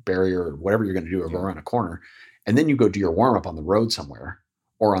hop a barrier or whatever you're going to do or go around a corner. And then you go do your warm-up on the road somewhere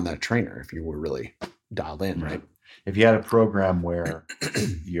or on the trainer if you were really dialed in, right? If you had a program where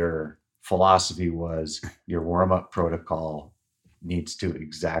your philosophy was your warm-up protocol needs to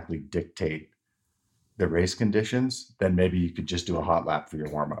exactly dictate the race conditions, then maybe you could just do a hot lap for your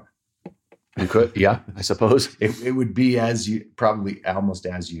warm-up. You could, yeah, I suppose. It would be probably almost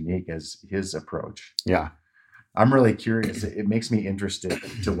as unique as his approach. Yeah. I'm really curious. It makes me interested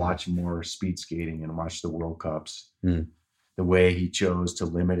to watch more speed skating and watch the World Cups. The way he chose to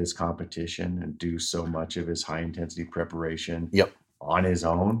limit his competition and do so much of his high intensity preparation on his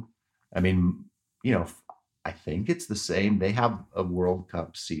own. I mean, I think it's the same. They have a World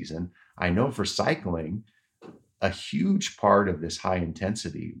Cup season. I know for cycling, a huge part of this high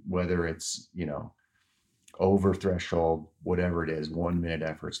intensity, whether it's, over threshold, whatever it is, 1 minute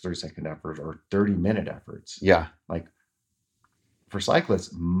efforts, 30-second efforts, or 30-minute efforts. Yeah. Like for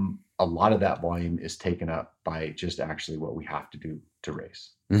cyclists, a lot of that volume is taken up by just actually what we have to do to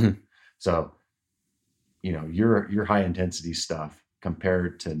race. So, your high intensity stuff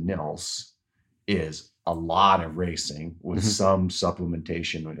compared to Nils is a lot of racing with some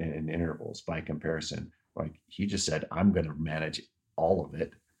supplementation in intervals by comparison. Like he just said, I'm going to manage all of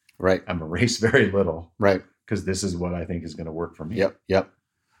it. Right. I'm going to race very little. Right. Because this is what I think is going to work for me. Yep.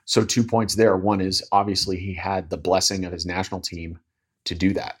 So 2 points there. One is obviously he had the blessing of his national team to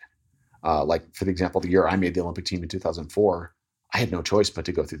do that. Like for the example, the year I made the Olympic team in 2004, I had no choice but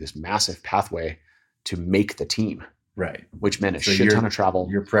to go through this massive pathway to make the team. Right. Which meant a shit ton of travel.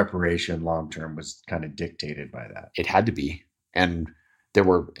 Your preparation long-term was kind of dictated by that. It had to be. And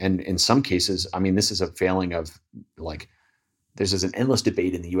in some cases, I mean, this is a failing of like, there's an endless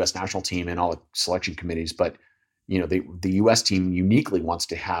debate in the U.S. national team and all the selection committees, but the U.S. team uniquely wants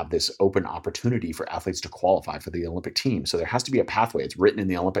to have this open opportunity for athletes to qualify for the Olympic team. So there has to be a pathway. It's written in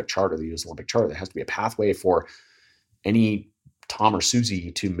the Olympic charter, the U.S. Olympic charter. There has to be a pathway for any Tom or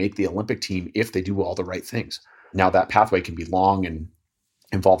Susie to make the Olympic team if they do all the right things. Now that pathway can be long and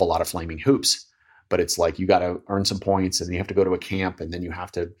involve a lot of flaming hoops, but it's like you got to earn some points and you have to go to a camp and then you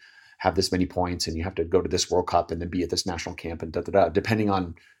have to have this many points and you have to go to this World Cup and then be at this national camp and depending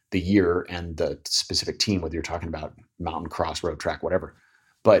on the year and the specific team, whether you're talking about mountain, cross, road, track, whatever.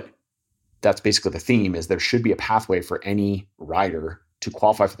 But that's basically the theme, is there should be a pathway for any rider to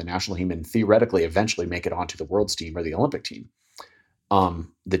qualify for the national team and theoretically eventually make it onto the world's team or the Olympic team.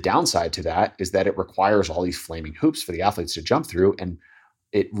 The downside to that is that it requires all these flaming hoops for the athletes to jump through, and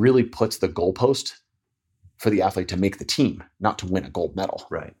it really puts the goalpost for the athlete to make the team, not to win a gold medal.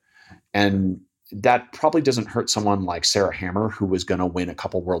 Right. And that probably doesn't hurt someone like Sarah Hammer, who was going to win a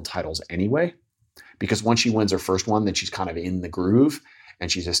couple world titles anyway, because once she wins her first one, then she's kind of in the groove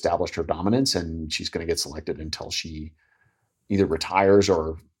and she's established her dominance, and she's going to get selected until she either retires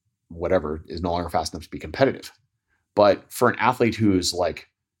or whatever, is no longer fast enough to be competitive. But for an athlete who's like,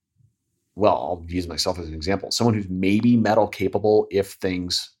 well, I'll use myself as an example, someone who's maybe medal capable if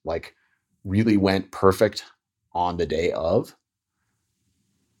things like really went perfect on the day of,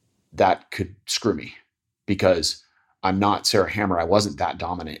 that could screw me, because I'm not Sarah Hammer. I wasn't that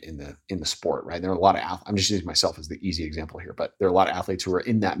dominant in the sport, right? There are a lot of I'm just using myself as the easy example here, but there are a lot of athletes who are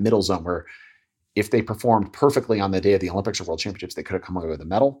in that middle zone where if they performed perfectly on the day of the Olympics or World Championships, they could have come away with a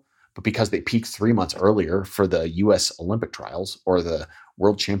medal. But because they peaked 3 months earlier for the U.S. Olympic trials or the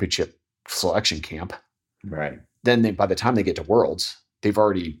World Championship selection camp, right, then by the time they get to Worlds, they've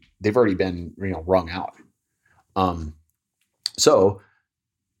already been wrung out. So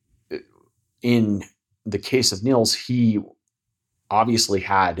in the case of Niels, he obviously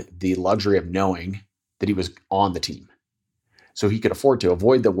had the luxury of knowing that he was on the team, so he could afford to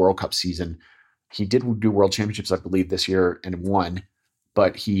avoid the World Cup season. He did do World Championships, I believe, this year and won,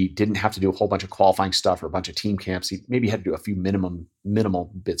 but he didn't have to do a whole bunch of qualifying stuff or a bunch of team camps. He maybe had to do a few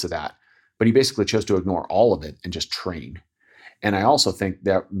minimal bits of that, but he basically chose to ignore all of it and just train. And I also think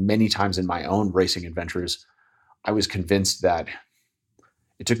that many times in my own racing adventures, I was convinced that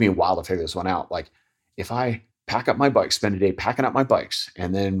it took me a while to figure this one out. Like, if I pack up my bike, spend a day packing up my bikes,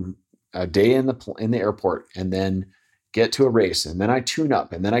 and then a day in the airport, and then get to a race, and then I tune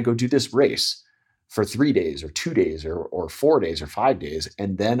up, and then I go do this race for 3 days or 2 days or 4 days or 5 days,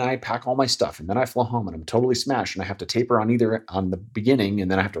 and then I pack all my stuff, and then I fly home and I'm totally smashed, and I have to taper on the beginning,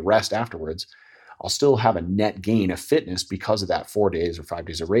 and then I have to rest afterwards, I'll still have a net gain of fitness because of that 4 days or 5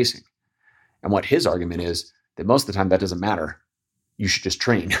 days of racing. And what his argument is that most of the time that doesn't matter. You should just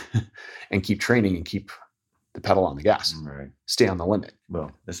train and keep training and keep the pedal on the gas. Right. Stay on the limit.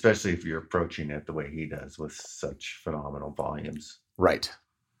 Well, especially if you're approaching it the way he does with such phenomenal volumes. Right.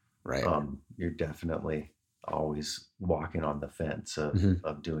 You're definitely always walking on the fence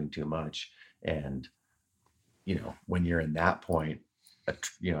of doing too much. And, when you're in that point, a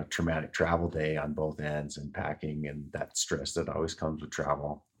traumatic travel day on both ends and packing and that stress that always comes with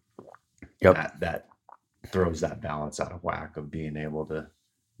travel. Yep. That throws that balance out of whack of being able to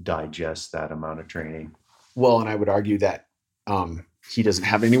digest that amount of training. Well, and I would argue that he doesn't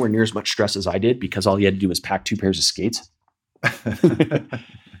have anywhere near as much stress as I did, because all he had to do was pack 2 pairs of skates.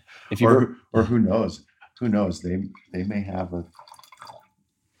 Or who knows? They may have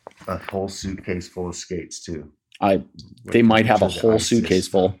a whole suitcase full of skates too. They might have a whole suitcase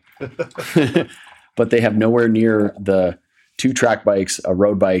full, but they have nowhere near the 2 track bikes, a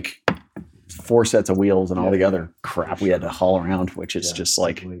road bike, 4 sets of wheels, and all the other crap we had to haul around, which is just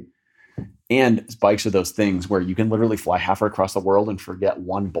like, and bikes are those things where you can literally fly halfway across the world and forget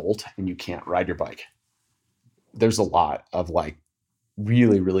one bolt and you can't ride your bike. There's a lot of like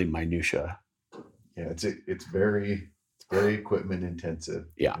really, really minutia. Yeah. It's very equipment intensive.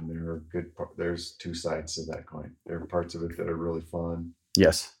 Yeah. And there's 2 sides to that coin. There are parts of it that are really fun.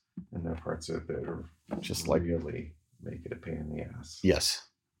 Yes. And there are parts of it that are just like really make it a pain in the ass. Yes.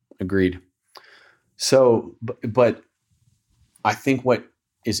 Agreed. So, but I think what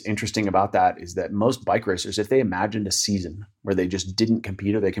is interesting about that is that most bike racers, if they imagined a season where they just didn't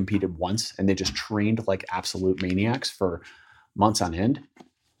compete, or they competed once and they just trained like absolute maniacs for months on end,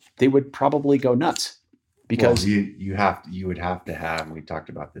 they would probably go nuts. Because you would have to have, we talked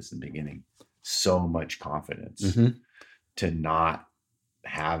about this in the beginning, so much confidence to not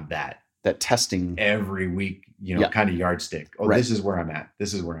have that testing every week, kind of yardstick. Right. This is where I'm at.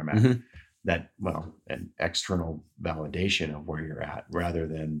 That, an external validation of where you're at, rather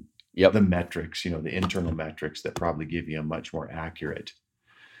than the metrics, the internal metrics that probably give you a much more accurate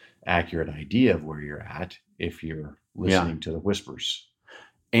idea of where you're at if you're listening to the whispers.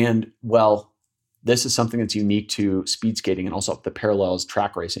 And this is something that's unique to speed skating and also the parallels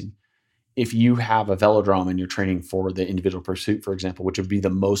track racing. If you have a velodrome and you're training for the individual pursuit, for example, which would be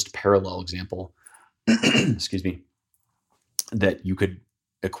the most parallel example, excuse me, that you could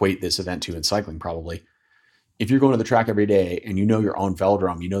equate this event to in cycling probably. if you're going to the track every day and you know your own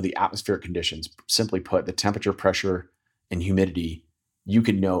velodrome, you know the atmospheric conditions, simply put, the temperature, pressure, and humidity, you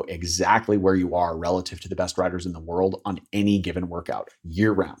can know exactly where you are relative to the best riders in the world on any given workout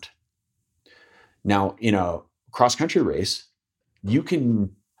year round. Now, in a cross-country race, you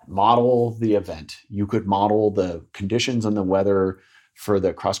can model the event. You could model the conditions and the weather for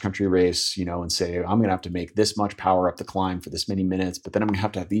the cross-country race, and say, I'm going to have to make this much power up the climb for this many minutes, but then I'm going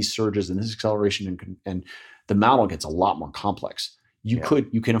to have these surges and this acceleration, and the model gets a lot more complex. You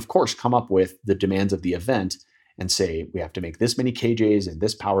can, of course, come up with the demands of the event and say, we have to make this many KJs in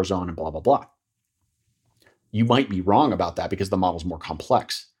this power zone and blah, blah, blah. You might be wrong about that because the model's more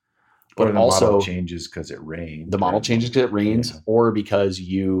complex. But or the model changes because it rains. The model changes because it rains, or because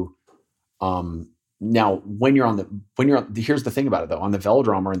you, now here's the thing about it though, on the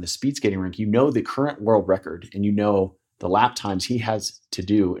velodrome or in the speed skating rink, the current world record and the lap times he has to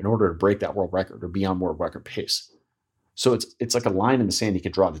do in order to break that world record or be on world record pace. So it's like a line in the sand you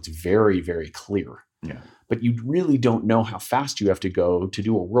can draw that's very, very clear. Yeah. But you really don't know how fast you have to go to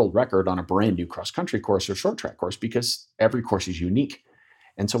do a world record on a brand new cross-country course or short track course, because every course is unique.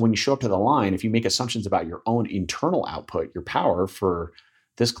 And so when you show up to the line, if you make assumptions about your own internal output, your power for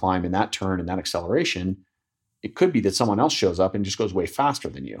this climb and that turn and that acceleration, it could be that someone else shows up and just goes way faster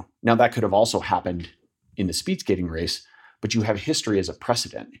than you. Now, that could have also happened in the speed skating race, but you have history as a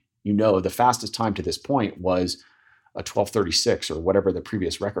precedent. The fastest time to this point was a 12:36 or whatever the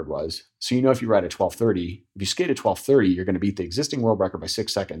previous record was. So if you ride a 12:30, if you skate a 12:30, you're going to beat the existing world record by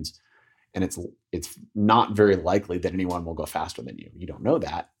 6 seconds. And it's not very likely that anyone will go faster than you. You don't know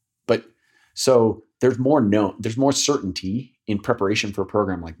that. But so there's more certainty in preparation for a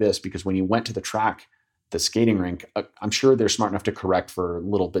program like this, because when you went to the track, the skating rink, I'm sure they're smart enough to correct for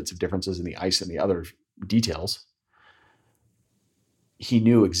little bits of differences in the ice and the other details. He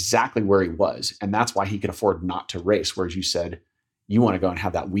knew exactly where he was, and that's why he could afford not to race. Whereas you said, you want to go and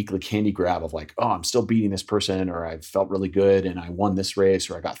have that weekly candy grab of like, oh, I'm still beating this person, or I felt really good and I won this race,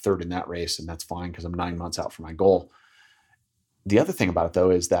 or I got third in that race, and that's fine because I'm 9 months out from my goal. The other thing about it though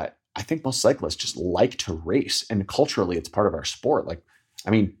is that I think most cyclists just like to race, and culturally it's part of our sport.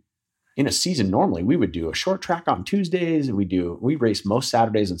 In a season, normally we would do a short track on Tuesdays. We race most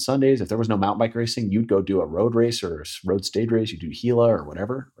Saturdays and Sundays. If there was no mountain bike racing, you'd go do a road race or a road stage race. You do Gila or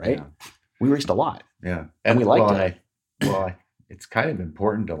whatever, right? Yeah. We raced a lot. Yeah. And we liked it. It's kind of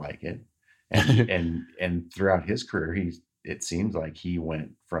important to like it. And throughout his career, it seems like he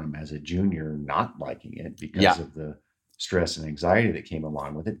went from, as a junior, not liking it because of the stress and anxiety that came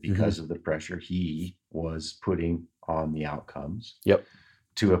along with it, because of the pressure he was putting on the outcomes. Yep.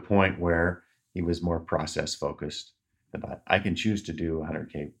 To a point where he was more process focused about, I can choose to do a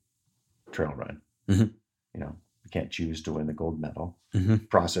 100K trail run. Mm-hmm. I can't choose to win the gold medal. Mm-hmm.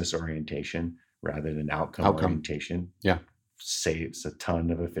 Process orientation rather than outcome orientation. Yeah. Saves a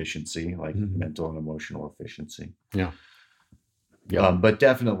ton of efficiency, like mental and emotional efficiency. Yeah. But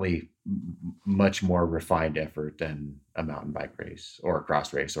definitely much more refined effort than a mountain bike race or a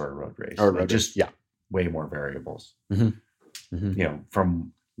cross race or a road race. Way more variables. Mm-hmm. Mm-hmm.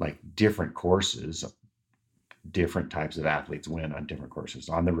 From like different courses, different types of athletes win on different courses,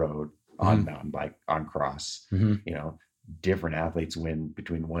 on the road, on mountain bike, on cross. Different athletes win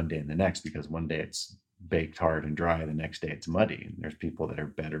between one day and the next, because one day it's baked hard and dry, the next day it's muddy, and there's people that are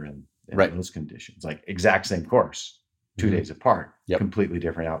better in those conditions, like exact same course, 2 days apart, completely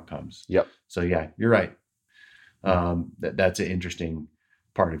different outcomes. So yeah, you're right. That's an interesting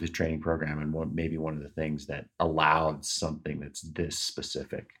part of his training program, and maybe one of the things that allowed something that's this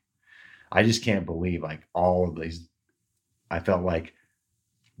specific. I just can't believe, like, all of these. I felt like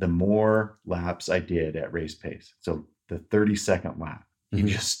the more laps I did at race pace, so the 30-second lap, he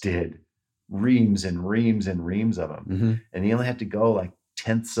just did reams and reams and reams of them, and he only had to go like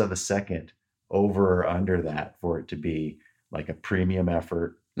tenths of a second over or under that for it to be like a premium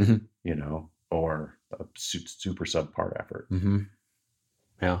effort, or a super subpar effort.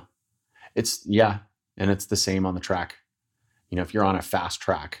 Yeah. And it's the same on the track. If you're on a fast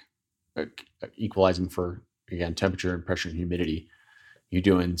track, equalizing for, again, temperature and pressure and humidity, you're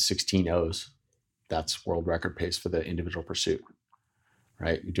doing 16 O's. That's world record pace for the individual pursuit,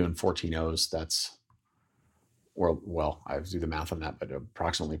 right? You're doing 14 O's. That's I have to do the math on that, but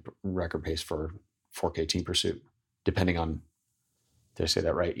approximately record pace for 4K team pursuit, depending on, did I say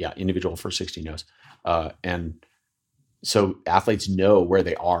that right? Yeah. Individual for 16 O's. And so athletes know where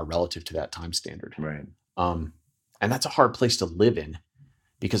they are relative to that time standard. Right. And that's a hard place to live in,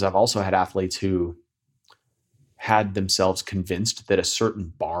 because I've also had athletes who had themselves convinced that a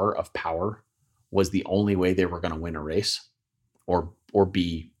certain bar of power was the only way they were going to win a race or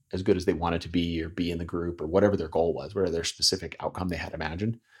be as good as they wanted to be or be in the group or whatever their goal was, whatever their specific outcome they had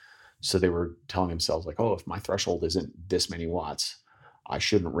imagined. So they were telling themselves like, oh, if my threshold isn't this many watts, I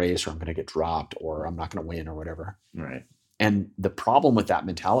shouldn't race or I'm going to get dropped or I'm not going to win or whatever. Right. And the problem with that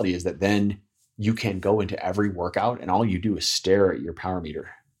mentality is that then you can go into every workout and all you do is stare at your power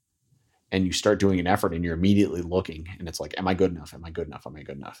meter and you start doing an effort and you're immediately looking and it's like, am I good enough? Am I good enough? Am I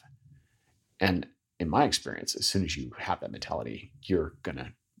good enough? And in my experience, as soon as you have that mentality, you're going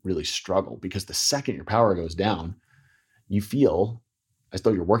to really struggle because the second your power goes down, you feel as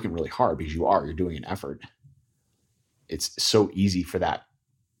though you're working really hard because you're doing an effort. It's so easy for that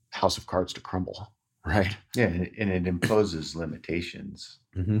house of cards to crumble, right? Yeah. And it imposes limitations.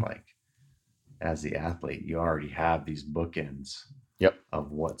 Mm-hmm. Like as the athlete, you already have these bookends Yep.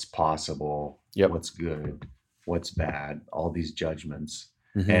 of what's possible, Yep. what's good, what's bad, all these judgments.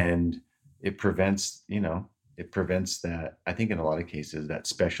 Mm-hmm. And it prevents that, I think in a lot of cases, that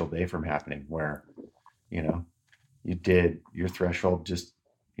special day from happening where, you did your threshold,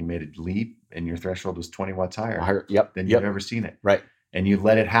 you made a leap and your threshold was 20 watts higher than you've ever seen it. Right. And you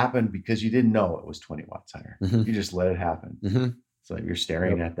let it happen because you didn't know it was 20 watts higher. Mm-hmm. You just let it happen. Mm-hmm. So you're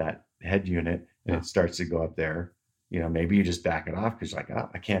staring at that head unit and it starts to go up there. Maybe you just back it off because you're like, oh,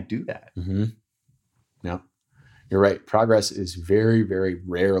 I can't do that. Mm-hmm. No, you're right. Progress is very, very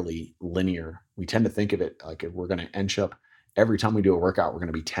rarely linear. We tend to think of it like if we're going to inch up every time we do a workout, we're going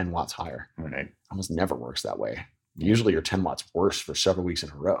to be 10 watts higher. Right. Almost never works that way. Usually you're 10 watts worse for several weeks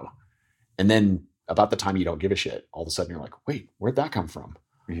in a row. And then about the time you don't give a shit, all of a sudden you're like, wait, where'd that come from?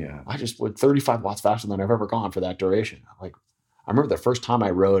 Yeah. I just went 35 watts faster than I've ever gone for that duration. Like, I remember the first time I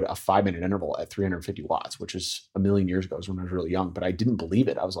rode a 5-minute interval at 350 watts, which is a million years ago. It was when I was really young, but I didn't believe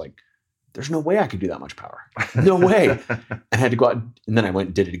it. I was like, there's no way I could do that much power. No way. And I had to go out. And then I went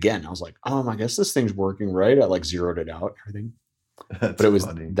and did it again. I was like, I guess this thing's working right. I like zeroed it out, everything. But it was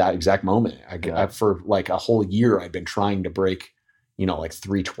funny. That exact moment. I for like a whole year, I'd been trying to break, like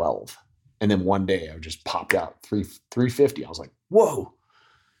 312. And then one day I just popped out 350. I was like, whoa,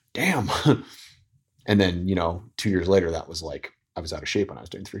 damn. And then, 2 years later, that was like, I was out of shape when I was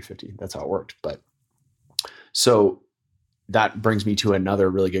doing 350. That's how it worked. But so that brings me to another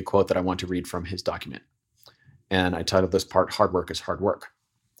really good quote that I want to read from his document. And I titled this part, Hard Work is Hard Work.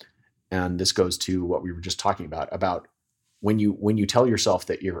 And this goes to what we were just talking about when you tell yourself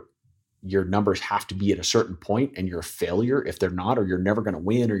that your numbers have to be at a certain point and you're a failure if they're not, or you're never going to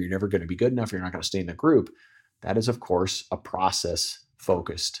win, or you're never going to be good enough, or you're not going to stay in the group. That is, of course, a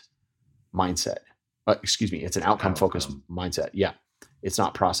process-focused mindset. It's an outcome-focused mindset. Yeah, it's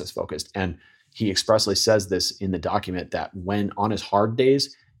not process-focused. And he expressly says this in the document that when on his hard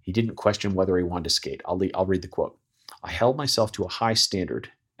days, he didn't question whether he wanted to skate. I'll read the quote. I held myself to a high standard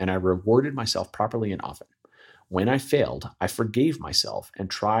and I rewarded myself properly and often. When I failed, I forgave myself and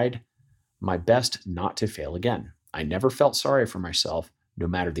tried my best not to fail again. I never felt sorry for myself, no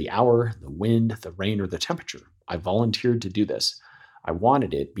matter the hour, the wind, the rain, or the temperature. I volunteered to do this. I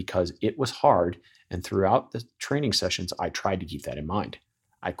wanted it because it was hard, and throughout the training sessions, I tried to keep that in mind.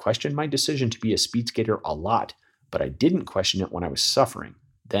 I questioned my decision to be a speed skater a lot, but I didn't question it when I was suffering.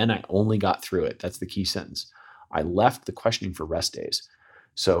 Then I only got through it. That's the key sentence. I left the questioning for rest days.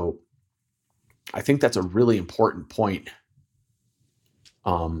 So I think that's a really important point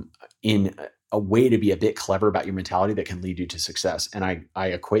in a way to be a bit clever about your mentality that can lead you to success. And I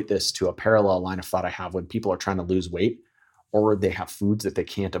equate this to a parallel line of thought I have when people are trying to lose weight or they have foods that they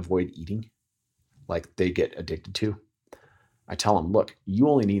can't avoid eating, like they get addicted to. I tell them, look, you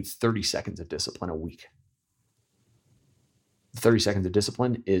only need 30 seconds of discipline a week. 30 seconds of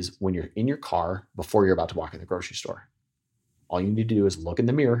discipline is when you're in your car before you're about to walk in the grocery store. All you need to do is look in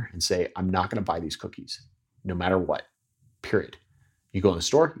the mirror and say, I'm not going to buy these cookies, no matter what, period. You go in the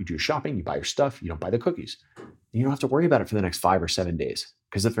store, you do your shopping, you buy your stuff, you don't buy the cookies. You don't have to worry about it for the next 5 or 7 days,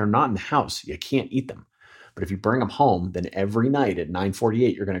 because if they're not in the house, you can't eat them. But if you bring them home, then every night at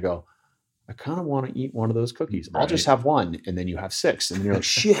 9:48, you're going to go, I kind of want to eat one of those cookies. Right. I'll just have one. And then you have 6. And then you're like,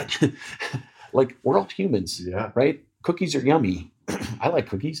 shit. Like, we're all humans, right? Cookies are yummy. I like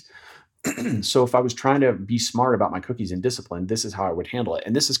cookies. So if I was trying to be smart about my cookies and discipline, this is how I would handle it.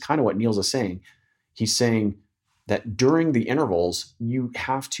 And this is kind of what Niels is saying. He's saying that during the intervals, you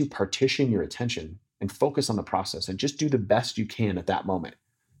have to partition your attention and focus on the process and just do the best you can at that moment.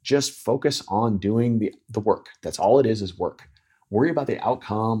 Just focus on doing the work. That's all it is work. Worry about the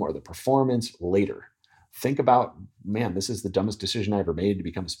outcome or the performance later. Think about, man, this is the dumbest decision I ever made to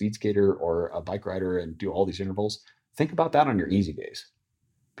become a speed skater or a bike rider and do all these intervals. Think about that on your easy days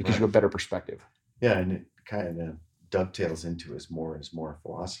because you have a better perspective. Yeah, and it kind of dovetails into his more is more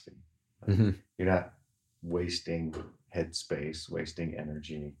philosophy. Mm-hmm. You're not wasting headspace, wasting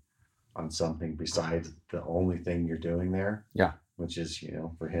energy on something besides the only thing you're doing there. Yeah. Which is,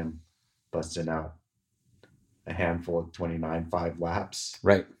 for him, busting out a handful of 29.5 laps.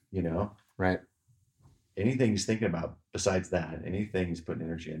 Right. Right. Anything he's thinking about besides that, anything he's putting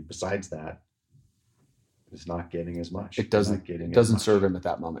energy in besides that is not getting as much. It doesn't serve him at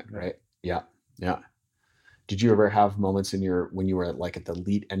that moment. Right. Yeah. Yeah. Did you ever have moments when you were like at the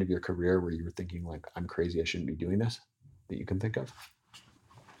elite end of your career where you were thinking like, I'm crazy, I shouldn't be doing this, that you can think of?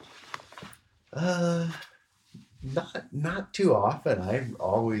 Not too often. I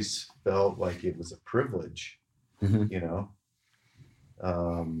always felt like it was a privilege, Mm-hmm.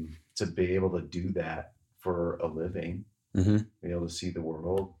 To be able to do that for a living, Mm-hmm. be able to see the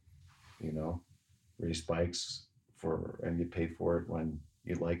world, race bikes and get paid for it when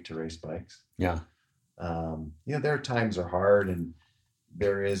you like to race bikes. Yeah. There are times are hard, and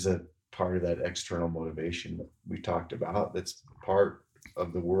there is a part of that external motivation that we talked about. That's part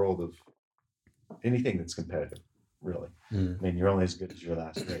of the world of anything that's competitive, really. Mm. I mean, you're only as good as your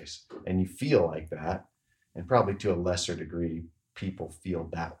last race, and you feel like that, and probably to a lesser degree, people feel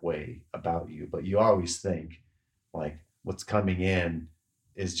that way about you, but you always think like what's coming in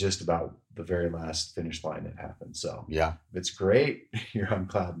is just about the very last finish line that happened. So yeah, if it's great, you're on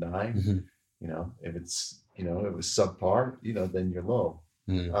cloud 9. Mm-hmm. If it's, it was subpar, then you're low.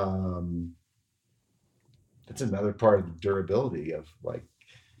 Mm. It's another part of the durability of like,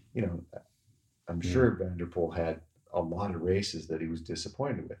 I'm sure Vanderpool had a lot of races that he was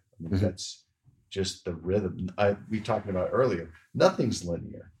disappointed with. I mean, that's just the rhythm we talked about earlier. Nothing's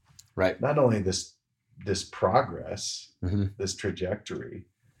linear, right? Not only this progress, Mm-hmm. this trajectory,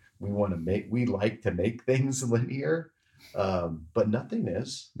 we like to make things linear, but nothing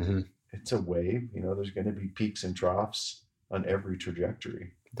is. Mm-hmm. It's a wave. There's going to be peaks and troughs on every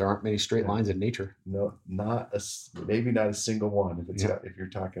trajectory. There aren't many straight lines in nature. No, maybe not a single one. If you're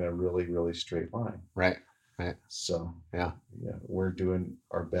talking a really, really straight line. Right. Right. So yeah, we're doing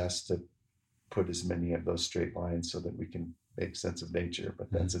our best to put as many of those straight lines so that we can make sense of nature.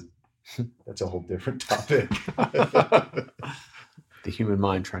 But that's a whole different topic. The human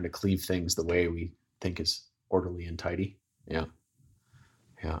mind trying to cleave things the way we think is orderly and tidy. Yeah.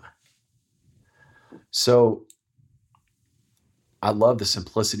 Yeah. So I love the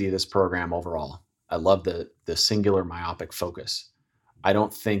simplicity of this program overall. I love the singular myopic focus. I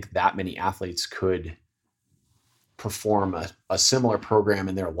don't think that many athletes could perform a similar program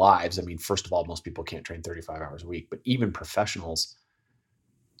in their lives. I mean, first of all, most people can't train 35 hours a week, but even professionals,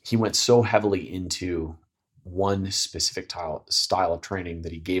 he went so heavily into one specific style of training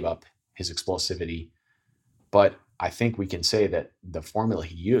that he gave up his explosivity. But I think we can say that the formula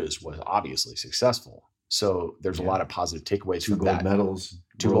he used was obviously successful. So there's a lot of positive takeaways from that. 2 gold medals,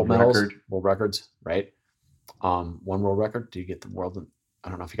 2 gold medals, world records, right? 1 world record. Did you get the world? I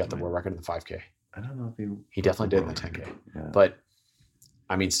don't know if he got the world record in the 5K. I don't know if he definitely did in the 10K. Yeah. But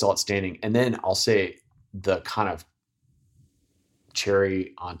I mean, still outstanding. And then I'll say the kind of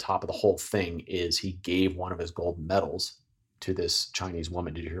cherry on top of the whole thing is he gave one of his gold medals to this Chinese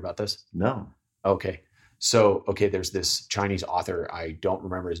woman. Did you hear about this? No. Okay. So, there's this Chinese author. I don't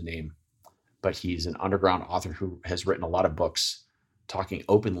remember his name, but he's an underground author who has written a lot of books talking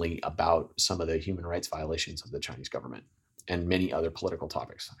openly about some of the human rights violations of the Chinese government and many other political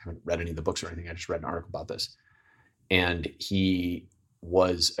topics. I haven't read any of the books or anything. I just read an article about this. And he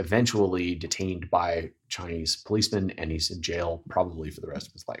was eventually detained by Chinese policemen, and he's in jail probably for the rest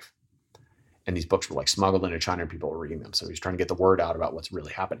of his life. And these books were like smuggled into China and people were reading them. So he's trying to get the word out about what's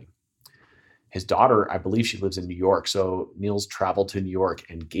really happening. His daughter, I believe she lives in New York. So Niels traveled to New York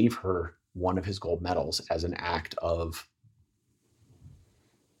and gave her one of his gold medals as an act of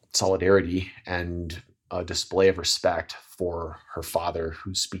solidarity and a display of respect for her father,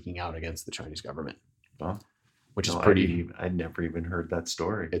 who's speaking out against the Chinese government. Which is pretty. I'd never even heard that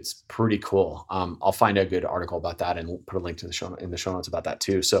story. It's pretty cool. I'll find a good article about that and put a link to the show notes about that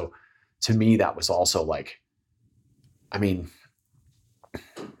too. So to me, that was also like, I mean,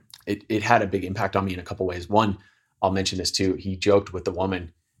 it had a big impact on me in a couple ways. One, I'll mention this too. He joked with the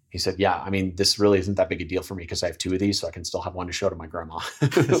woman. He said, yeah, I mean, this really isn't that big a deal for me because I have 2 of these, so I can still have one to show to my grandma,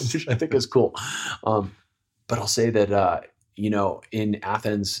 which I think is cool. But I'll say that, in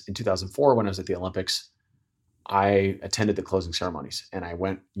Athens in 2004, when I was at the Olympics, I attended the closing ceremonies and I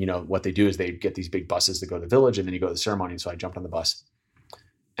went, what they do is they get these big buses that go to the village and then you go to the ceremony. And so I jumped on the bus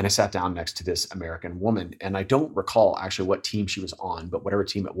and I sat down next to this American woman. And I don't recall actually what team she was on, but whatever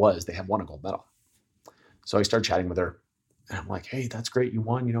team it was, they had won a gold medal. So I started chatting with her and I'm like, hey, that's great. You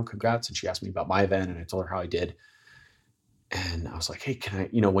won, congrats. And she asked me about my event and I told her how I did. And I was like, hey, can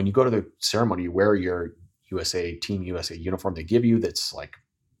I, when you go to the ceremony, you wear your Team USA uniform they give you that's like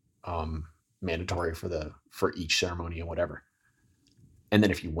mandatory for each ceremony and whatever. And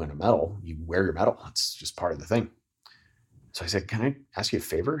then if you win a medal, you wear your medal. It's just part of the thing. So I said, can I ask you a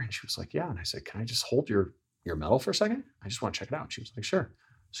favor? And she was like, yeah. And I said, can I just hold your medal for a second? I just want to check it out. And she was like, sure.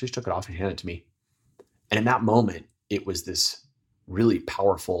 So she took it off and handed it to me. And in that moment, it was this really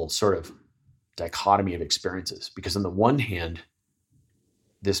powerful sort of dichotomy of experiences, because on the one hand,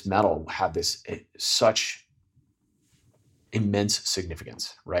 this medal had such immense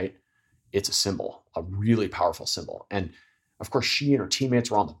significance, right? It's a symbol, a really powerful symbol. And of course, she and her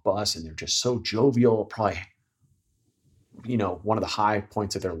teammates were on the bus and they're just so jovial, probably, one of the high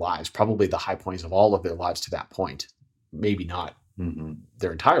points of their lives, probably the high points of all of their lives to that point. Maybe not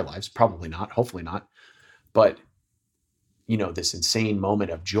their entire lives, probably not, hopefully not. But, this insane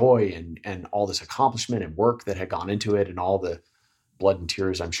moment of joy and all this accomplishment and work that had gone into it and all the blood and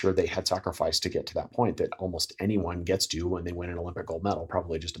tears I'm sure they had sacrificed to get to that point that almost anyone gets to when they win an Olympic gold medal,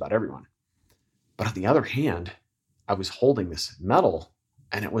 probably just about everyone. But on the other hand, I was holding this medal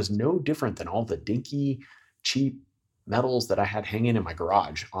and it was no different than all the dinky, cheap medals that I had hanging in my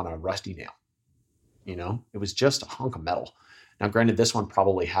garage on a rusty nail. It was just a hunk of metal. Now, granted, this one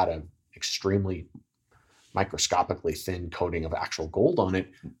probably had an extremely microscopically thin coating of actual gold on it.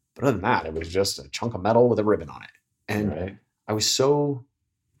 But other than that, it was just a chunk of metal with a ribbon on it. And Right. I was so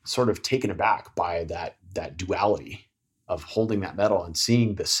sort of taken aback by that duality of holding that medal and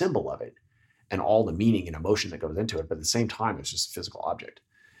seeing the symbol of it and all the meaning and emotion that goes into it. But at the same time, it's just a physical object.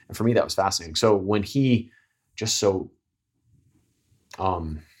 And for me, that was fascinating. So when he just so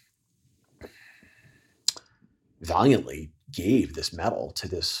valiantly gave this medal to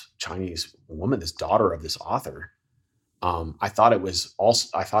this Chinese woman, this daughter of this author, I thought it was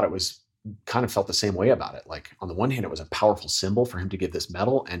kind of felt the same way about it. Like on the one hand, it was a powerful symbol for him to give this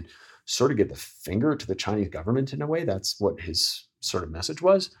medal and sort of give the finger to the Chinese government in a way. That's what his sort of message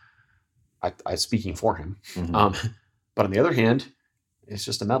was. I speaking for him. Mm-hmm. But on the other hand, it's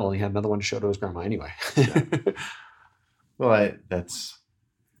just a medal. And he had another one to show to his grandma anyway. Yeah. Well, that's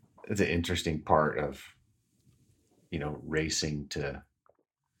an interesting part of, racing to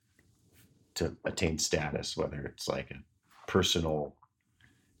attain status, whether it's like a personal,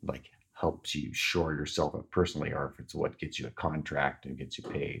 like helps you shore yourself up personally, or if it's what gets you a contract and gets you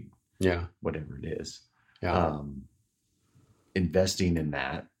paid. Yeah. Whatever it is. Yeah. Investing in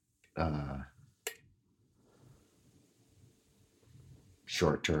that,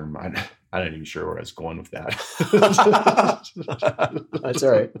 short term, I'm not even sure where I was going with that. That's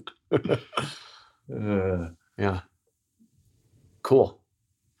all right. Yeah. Cool.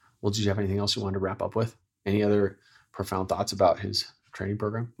 Well, did you have anything else you wanted to wrap up with? Any other profound thoughts about his training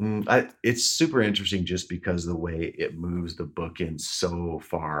program? It's super interesting just because the way it moves the book in so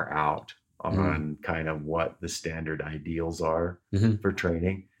far out on kind of what the standard ideals are for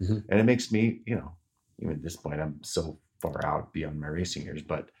training. And it makes me, even at this point, I'm so far out beyond my racing years,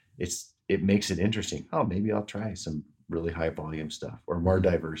 but it makes it interesting. Oh, maybe I'll try some really high volume stuff or more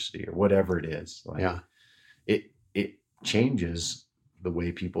diversity or whatever it is. It changes the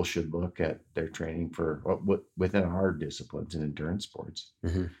way people should look at their training for within our disciplines and endurance sports.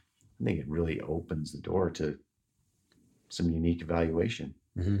 I think it really opens the door to some unique evaluation.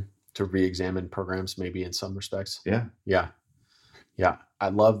 To re-examine programs maybe in some respects. Yeah. I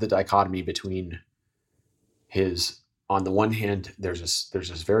love the dichotomy between on the one hand, there's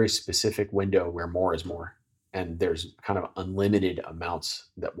this very specific window where more is more, and there's kind of unlimited amounts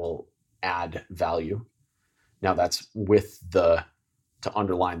that will add value. Now that's to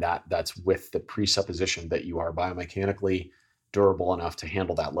underline that's with the presupposition that you are biomechanically durable enough to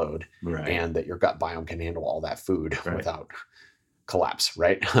handle that load, Right. and that your gut biome can handle all that food without collapse,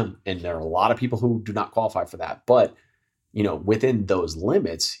 right? And there are a lot of people who do not qualify for that. But, within those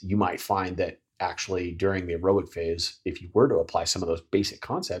limits, you might find that actually during the aerobic phase, if you were to apply some of those basic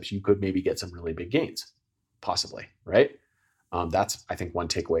concepts, you could maybe get some really big gains, possibly, right? That's, I think, one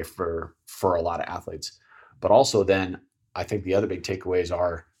takeaway for a lot of athletes. But also then, I think the other big takeaways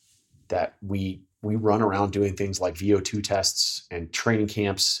are that we run around doing things like VO2 tests and training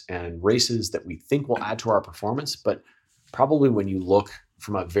camps and races that we think will add to our performance. But probably when you look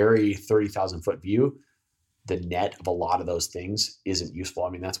from a very 30,000 foot view, the net of a lot of those things isn't useful. I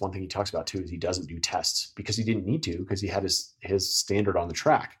mean, that's one thing he talks about too, is he doesn't do tests because he didn't need to, because he had his standard on the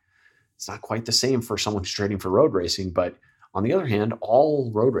track. It's not quite the same for someone who's training for road racing, but on the other hand,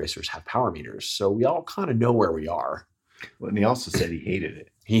 all road racers have power meters. So we all kind of know where we are. Well, and he also said he hated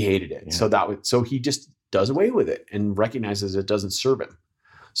it. He hated it. Yeah. So he just does away with it and recognizes it doesn't serve him.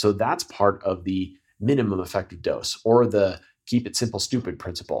 So that's part of the minimum effective dose, or the keep it simple, stupid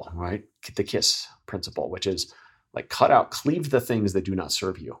principle, right? The KISS principle, which is like cleave the things that do not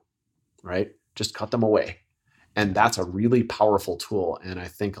serve you, right? Just cut them away. And that's a really powerful tool. And I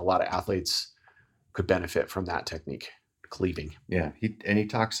think a lot of athletes could benefit from that technique, cleaving. Yeah. He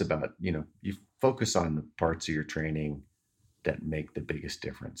talks about, you focus on the parts of your training that make the biggest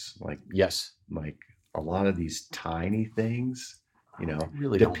difference. Like, yes, like a lot of these tiny things,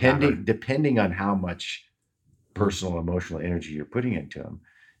 really depending on how much personal, emotional energy you're putting into them.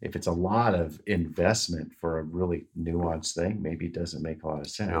 If it's a lot of investment for a really nuanced thing, maybe it doesn't make a lot of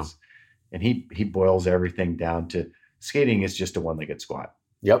sense. No. And he boils everything down to skating is just a one-legged squat.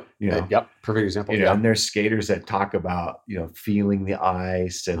 Yep. Yep. Perfect example. And there's skaters that talk about, feeling the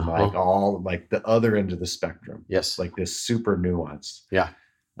ice and like all like the other end of the spectrum. Yes. Like this super nuanced. Yeah.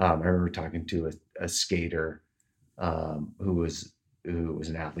 I remember talking to a skater who was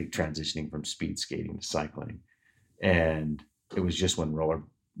an athlete transitioning from speed skating to cycling. And it was just when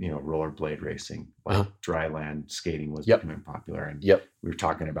rollerblade racing, like dry land skating was becoming popular. And we were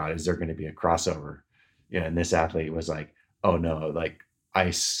talking about, is there going to be a crossover? And this athlete was like, oh no, like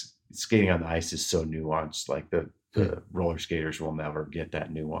skating on the ice is so nuanced. Like the roller skaters will never get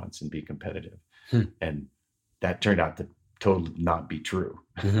that nuance and be competitive. And that turned out to totally not be true.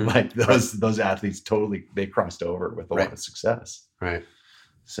 Like those athletes they crossed over with a lot of success. Right.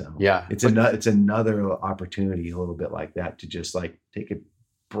 So yeah, it's another opportunity a little bit like that to just like take a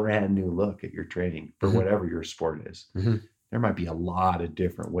brand new look at your training for whatever your sport is. There might be a lot of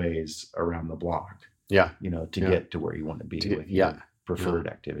different ways around the block. Yeah. To get to where you want to be with your preferred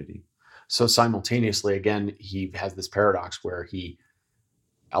activity. So simultaneously, again, he has this paradox where he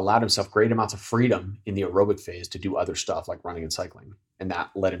allowed himself great amounts of freedom in the aerobic phase to do other stuff like running and cycling. And that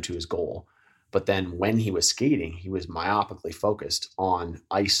led him to his goal. But then when he was skating, he was myopically focused on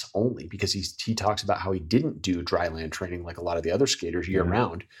ice only, because he talks about how he didn't do dry land training like a lot of the other skaters year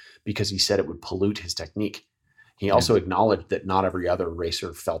round, because he said it would pollute his technique. He also acknowledged that not every other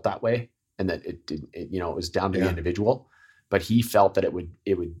racer felt that way, and that it was down to the individual, but he felt that it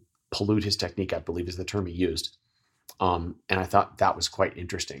would pollute his technique, I believe is the term he used. And I thought that was quite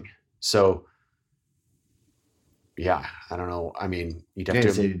interesting. So yeah, I don't know. I mean, you'd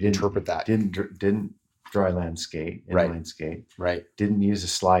have to interpret that. Didn't dry land skate, inline skate. Right. Didn't use a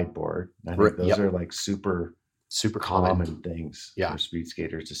slide board. I think those are like super common things for speed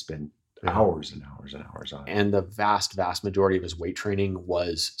skaters to spend hours and hours and hours on. And the vast, vast majority of his weight training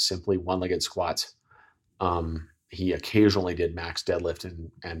was simply one-legged squats. He occasionally did max deadlift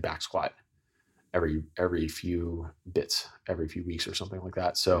and back squat every few weeks or something like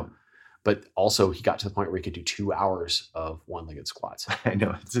that. So, but also he got to the point where he could do 2 hours of one-legged squats. I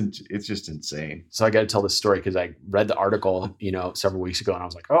know, it's just insane. So I got to tell this story because I read the article, several weeks ago, and I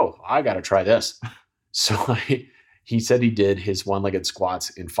was like, oh, I got to try this. So he said he did his one-legged squats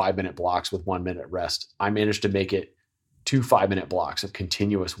in 5-minute blocks with 1 minute rest. I managed to make it 2 5-minute blocks of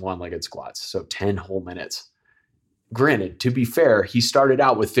continuous one-legged squats. So 10 whole minutes. Granted, to be fair, he started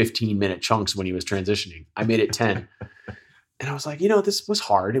out with 15-minute chunks when he was transitioning. I made it 10. And I was like, this was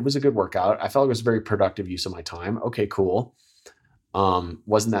hard. It was a good workout. I felt like it was a very productive use of my time. Okay, cool.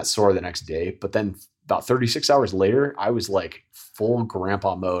 Wasn't that sore the next day. But then about 36 hours later, I was like full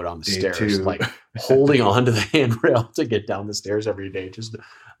grandpa mode on the stairs, like holding on to the handrail to get down the stairs every day, just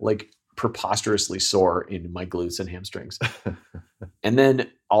like preposterously sore in my glutes and hamstrings. And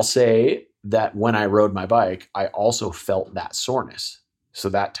then I'll say that when I rode my bike, I also felt that soreness. So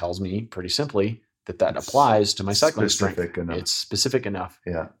that tells me pretty simply that applies to my cycling strength. It's specific enough.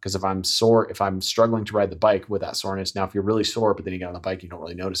 Yeah. Because if I'm sore, if I'm struggling to ride the bike with that soreness, now if you're really sore, but then you get on the bike, you don't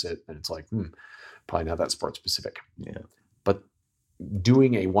really notice it. And it's like, probably not that sport specific. Yeah. But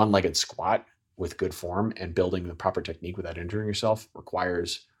doing a one-legged squat with good form and building the proper technique without injuring yourself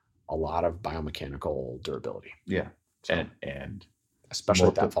requires a lot of biomechanical durability. Yeah. So, and especially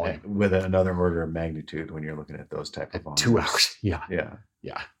at that volume. With another order of magnitude when you're looking at those type of volumes. 2 hours. Yeah. Yeah.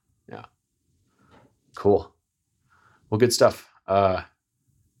 Yeah. Yeah. Cool. Well, good stuff.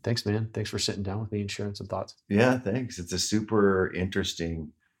 Thanks, man. Thanks for sitting down with me and sharing some thoughts. Yeah, thanks. It's a super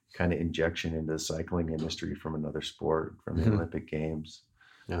interesting kind of injection into the cycling industry from another sport, from the Olympic Games.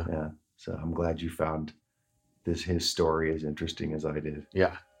 Yeah. Yeah. So I'm glad you found his story as interesting as I did.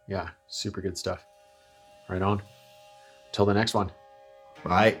 Yeah. Yeah. Super good stuff. Right on. Till the next one.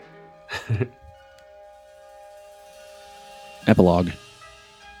 Bye. Epilogue.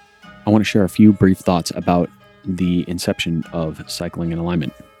 I want to share a few brief thoughts about the inception of Cycling in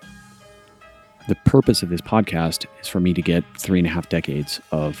Alignment. The purpose of this podcast is for me to get 3.5 decades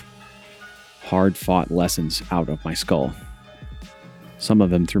of hard-fought lessons out of my skull. Some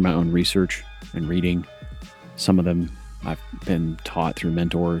of them through my own research and reading, some of them I've been taught through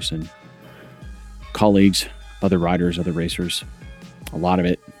mentors and colleagues, other riders, other racers. A lot of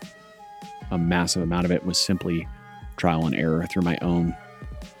it, a massive amount of it, was simply trial and error through my own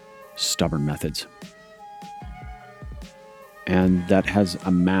stubborn methods. And that has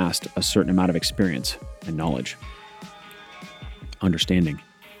amassed a certain amount of experience and knowledge, understanding.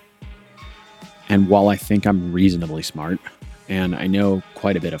 And while I think I'm reasonably smart and I know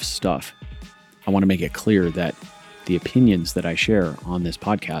quite a bit of stuff, I want to make it clear that the opinions that I share on this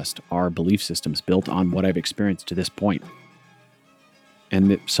podcast are belief systems built on what I've experienced to this point. And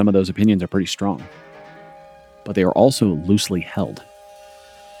that some of those opinions are pretty strong, but they are also loosely held.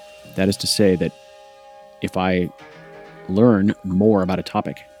 That is to say that if I learn more about a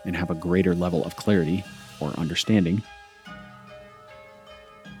topic and have a greater level of clarity or understanding,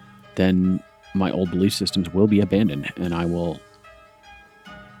 then my old belief systems will be abandoned and I will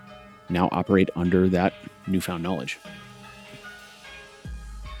now operate under that newfound knowledge.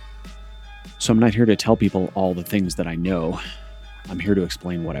 So I'm not here to tell people all the things that I know. I'm here to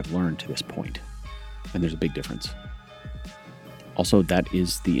explain what I've learned to this point. And there's a big difference. Also, that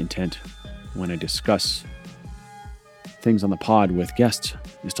is the intent when I discuss things on the pod with guests,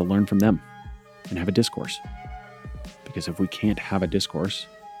 is to learn from them and have a discourse. Because if we can't have a discourse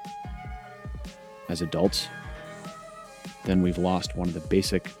as adults, then we've lost one of the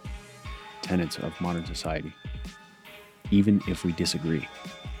basic tenets of modern society. Even if we disagree,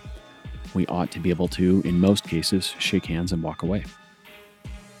 we ought to be able to, in most cases, shake hands and walk away.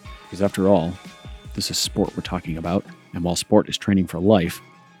 Because after all, this is sport we're talking about, and while sport is training for life,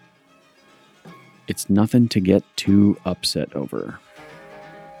 it's nothing to get too upset over.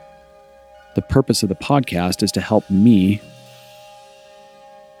 The purpose of the podcast is to help me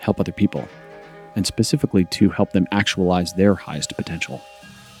help other people, and specifically to help them actualize their highest potential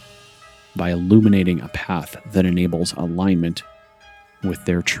by illuminating a path that enables alignment with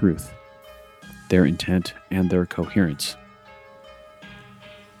their truth, their intent, and their coherence.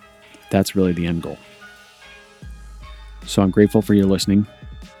 That's really the end goal. So I'm grateful for your listening.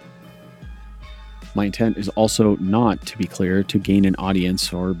 My intent is also not, to be clear, to gain an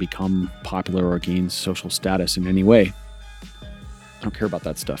audience or become popular or gain social status in any way. I don't care about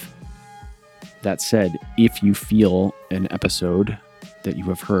that stuff. That said, if you feel an episode that you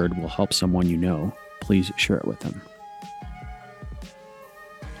have heard will help someone you know, please share it with them.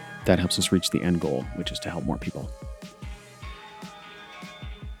 That helps us reach the end goal, which is to help more people.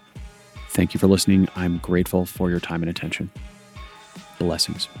 Thank you for listening. I'm grateful for your time and attention.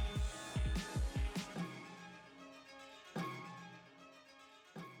 Blessings.